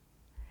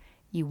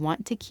 You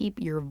want to keep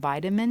your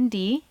vitamin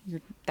D,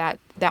 that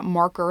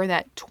marker,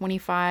 that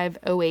 25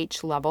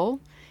 OH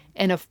level,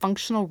 in a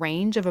functional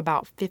range of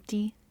about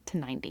 50 to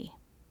 90.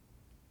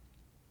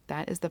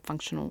 That is the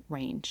functional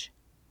range.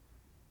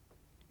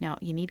 Now,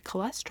 you need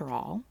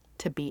cholesterol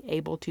to be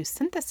able to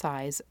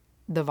synthesize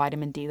the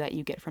vitamin D that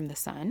you get from the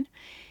sun.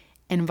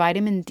 And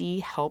vitamin D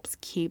helps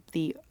keep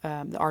the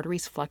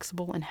arteries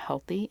flexible and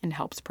healthy and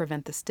helps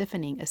prevent the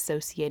stiffening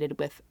associated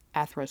with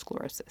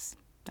atherosclerosis.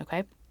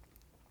 Okay?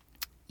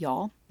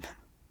 Y'all,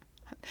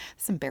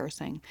 it's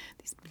embarrassing.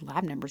 These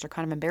lab numbers are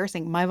kind of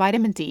embarrassing. My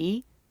vitamin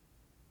D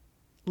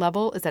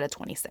level is at a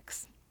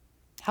 26.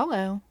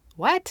 Hello.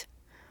 What?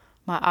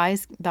 My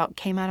eyes about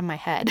came out of my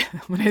head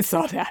when I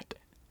saw that.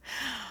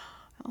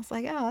 I was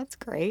like, oh, that's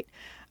great.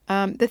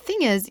 The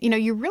thing is,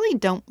 you really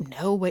don't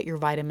know what your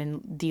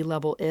vitamin D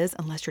level is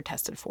unless you're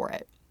tested for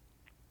it.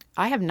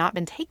 I have not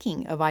been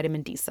taking a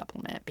vitamin D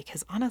supplement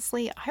because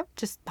honestly, I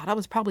just thought I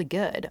was probably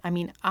good. I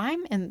mean,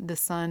 I'm in the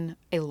sun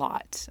a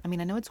lot. I mean,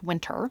 I know it's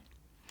winter,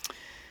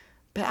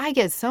 but I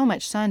get so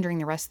much sun during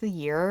the rest of the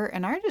year,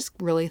 and I just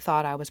really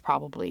thought I was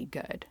probably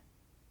good.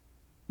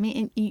 I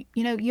mean, and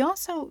you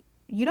also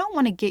you don't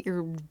want to get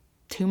your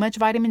too much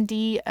vitamin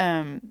D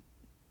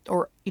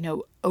or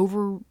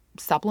over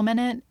supplement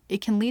it.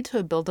 It can lead to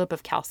a buildup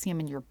of calcium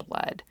in your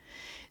blood.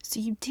 So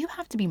you do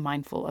have to be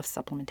mindful of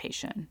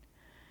supplementation.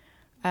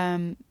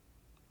 I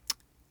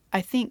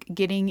think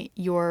getting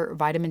your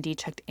vitamin D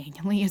checked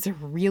annually is a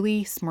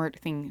really smart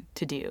thing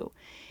to do.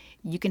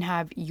 You can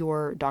have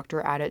your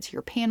doctor add it to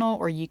your panel,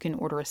 or you can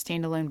order a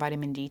standalone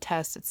vitamin D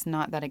test. It's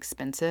not that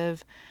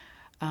expensive.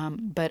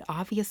 But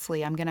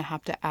obviously, I'm going to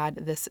have to add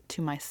this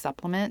to my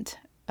supplement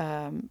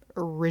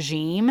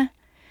regime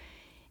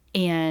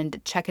and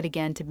check it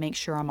again to make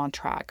sure I'm on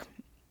track.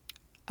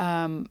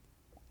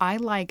 I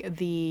like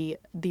the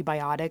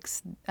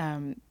Biotics,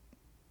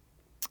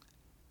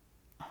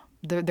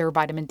 their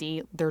vitamin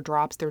D, their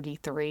drops, their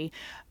D3.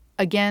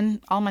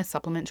 Again, all my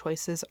supplement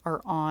choices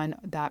are on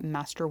that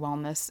Master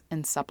Wellness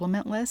and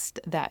supplement list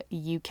that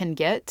you can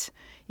get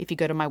if you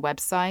go to my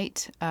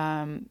website.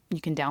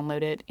 You can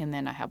download it, and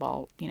then I have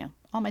all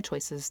my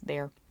choices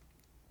there,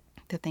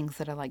 the things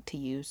that I like to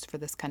use for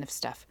this kind of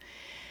stuff.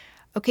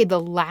 Okay, the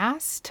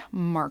last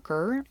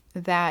marker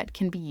that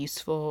can be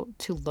useful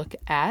to look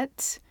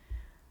at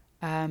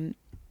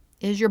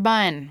is your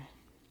bun.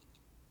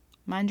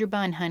 Mind your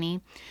bun,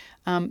 honey.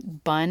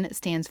 Bun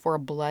stands for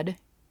blood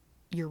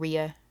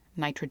urea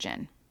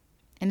nitrogen.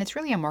 And it's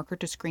really a marker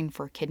to screen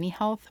for kidney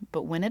health,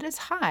 but when it is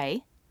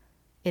high,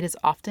 it is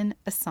often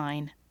a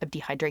sign of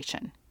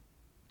dehydration.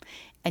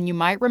 And you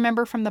might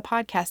remember from the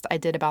podcast I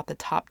did about the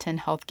top 10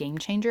 health game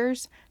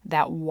changers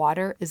that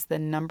water is the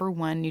number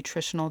one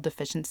nutritional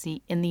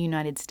deficiency in the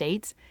United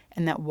States,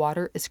 and that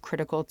water is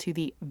critical to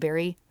the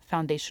very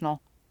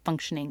foundational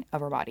functioning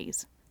of our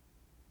bodies.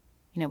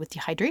 With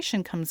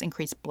dehydration comes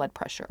increased blood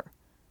pressure.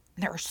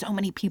 And there are so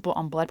many people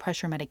on blood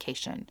pressure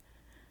medication.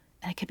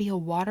 And it could be a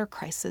water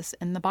crisis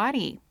in the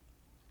body.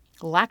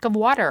 Lack of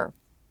water.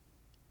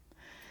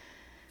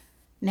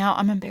 Now,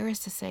 I'm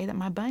embarrassed to say that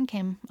my bun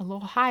came a little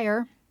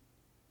higher.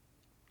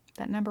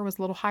 That number was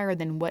a little higher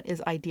than what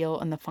is ideal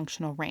in the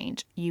functional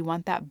range. You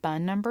want that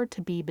bun number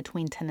to be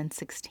between 10 and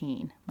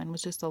 16. Mine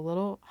was just a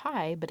little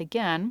high, but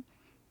again,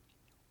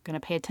 going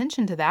to pay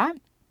attention to that.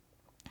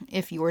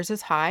 If yours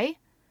is high,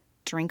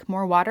 drink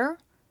more water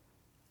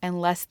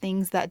and less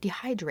things that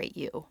dehydrate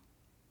you,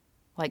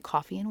 like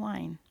coffee and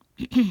wine.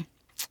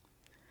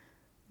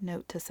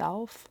 Note to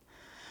self.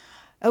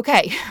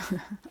 Okay.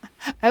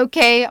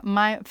 Okay,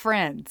 my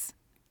friends.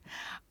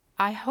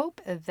 I hope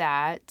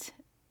that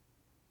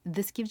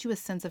this gives you a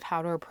sense of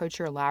how to approach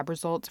your lab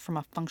results from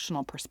a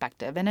functional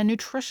perspective and a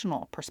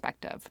nutritional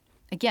perspective.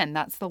 Again,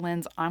 that's the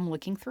lens I'm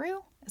looking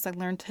through as I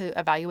learn to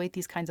evaluate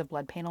these kinds of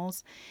blood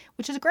panels,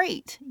 which is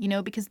great,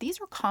 because these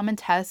are common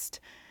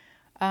tests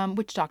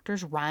which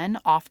doctors run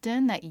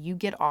often, that you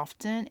get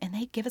often, and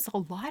they give us a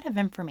lot of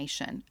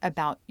information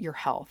about your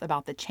health,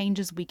 about the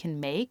changes we can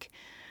make,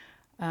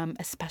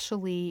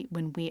 especially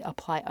when we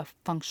apply a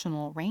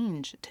functional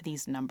range to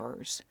these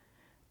numbers.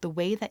 The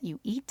way that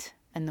you eat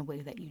and the way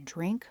that you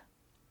drink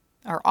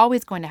are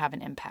always going to have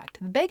an impact,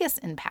 the biggest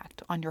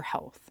impact on your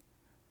health.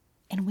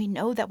 And we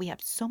know that we have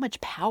so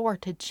much power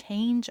to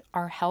change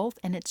our health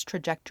and its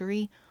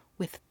trajectory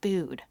with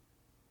food.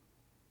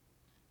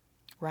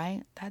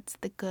 Right? That's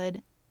the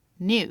good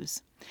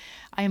news.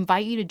 I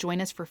invite you to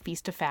join us for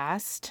Feast to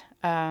Fast,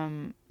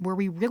 where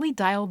we really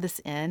dial this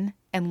in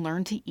and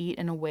learn to eat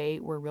in a way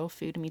where real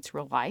food meets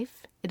real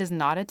life. It is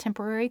not a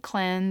temporary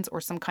cleanse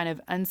or some kind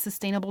of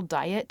unsustainable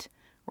diet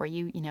where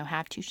you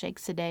have 2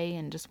 shakes a day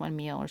and just 1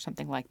 meal or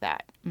something like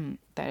that.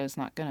 That is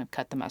not going to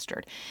cut the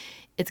mustard.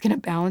 It's going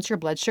to balance your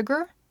blood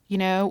sugar,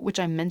 which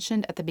I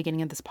mentioned at the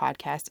beginning of this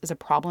podcast is a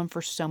problem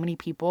for so many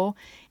people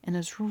and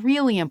is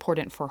really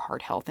important for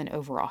heart health and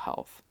overall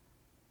health.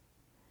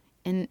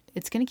 And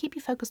it's going to keep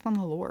you focused on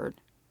the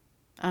Lord.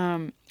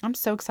 I'm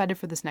so excited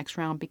for this next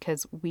round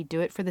because we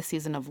do it for the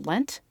season of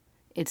Lent.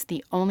 It's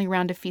the only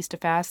round of Feast to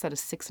Fast that is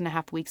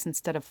 6.5 weeks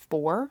instead of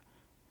 4.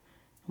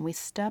 And we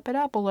step it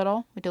up a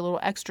little. We do a little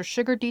extra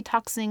sugar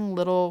detoxing,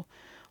 little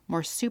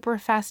more super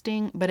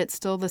fasting, but it's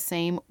still the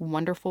same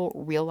wonderful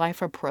real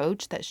life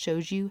approach that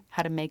shows you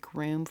how to make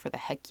room for the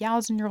heck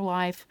yows in your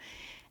life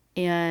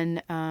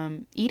and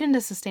eat in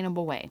a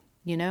sustainable way,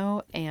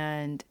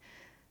 and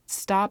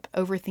stop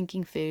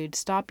overthinking food,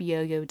 stop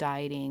yo-yo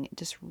dieting,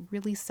 just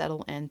really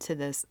settle into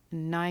this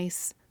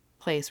nice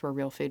place where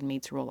real food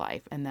meets real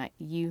life and that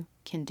you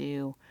can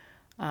do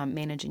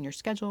managing your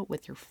schedule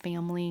with your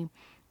family,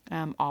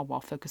 all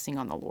while focusing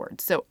on the Lord.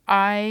 So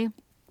I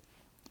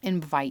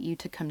invite you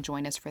to come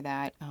join us for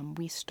that.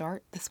 We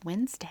start this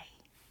Wednesday.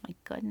 My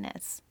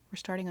goodness. We're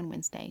starting on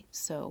Wednesday.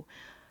 So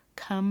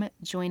come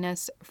join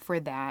us for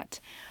that.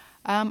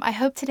 I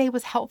hope today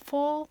was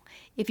helpful.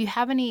 If you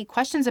have any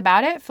questions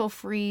about it, feel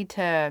free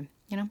to,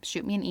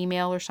 shoot me an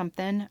email or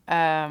something.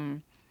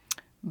 And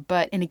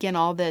again,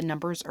 all the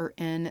numbers are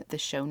in the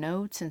show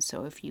notes. And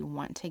so if you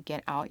want to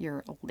get out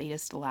your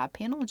latest lab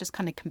panel, just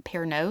kind of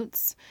compare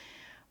notes,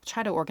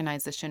 try to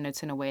organize the show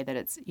notes in a way that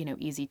it's,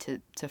 easy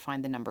to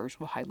find the numbers.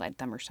 We'll highlight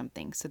them or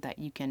something so that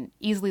you can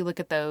easily look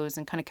at those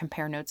and kind of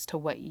compare notes to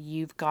what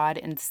you've got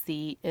and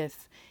see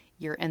if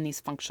you're in these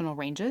functional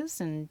ranges.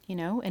 And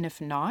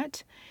if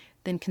not,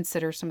 then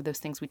consider some of those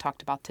things we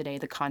talked about today,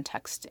 the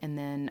context. And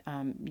then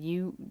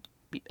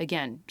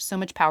again, so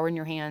much power in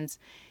your hands.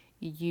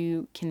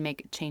 You can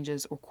make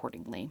changes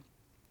accordingly.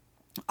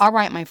 All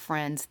right, my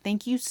friends,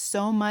 thank you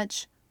so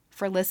much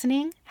for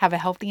listening. Have a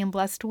healthy and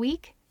blessed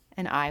week,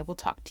 and I will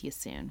talk to you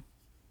soon.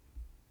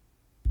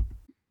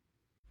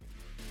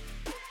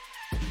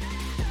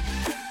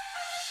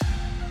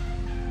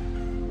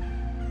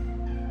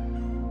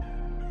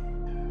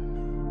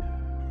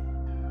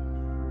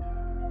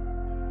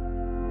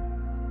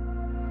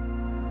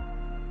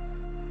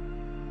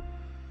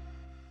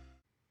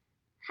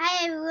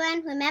 Hi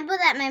everyone, remember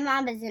that my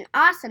mom is an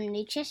awesome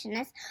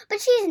nutritionist, but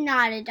she's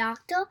not a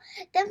doctor.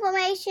 The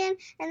information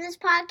in this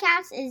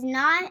podcast is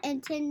not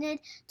intended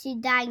to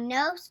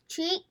diagnose,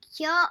 treat,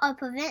 cure, or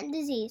prevent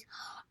disease.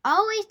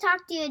 Always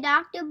talk to your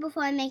doctor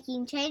before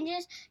making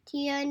changes to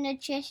your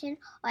nutrition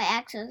or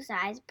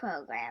exercise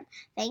program.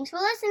 Thanks for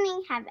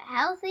listening. Have a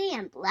healthy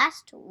and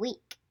blessed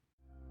week.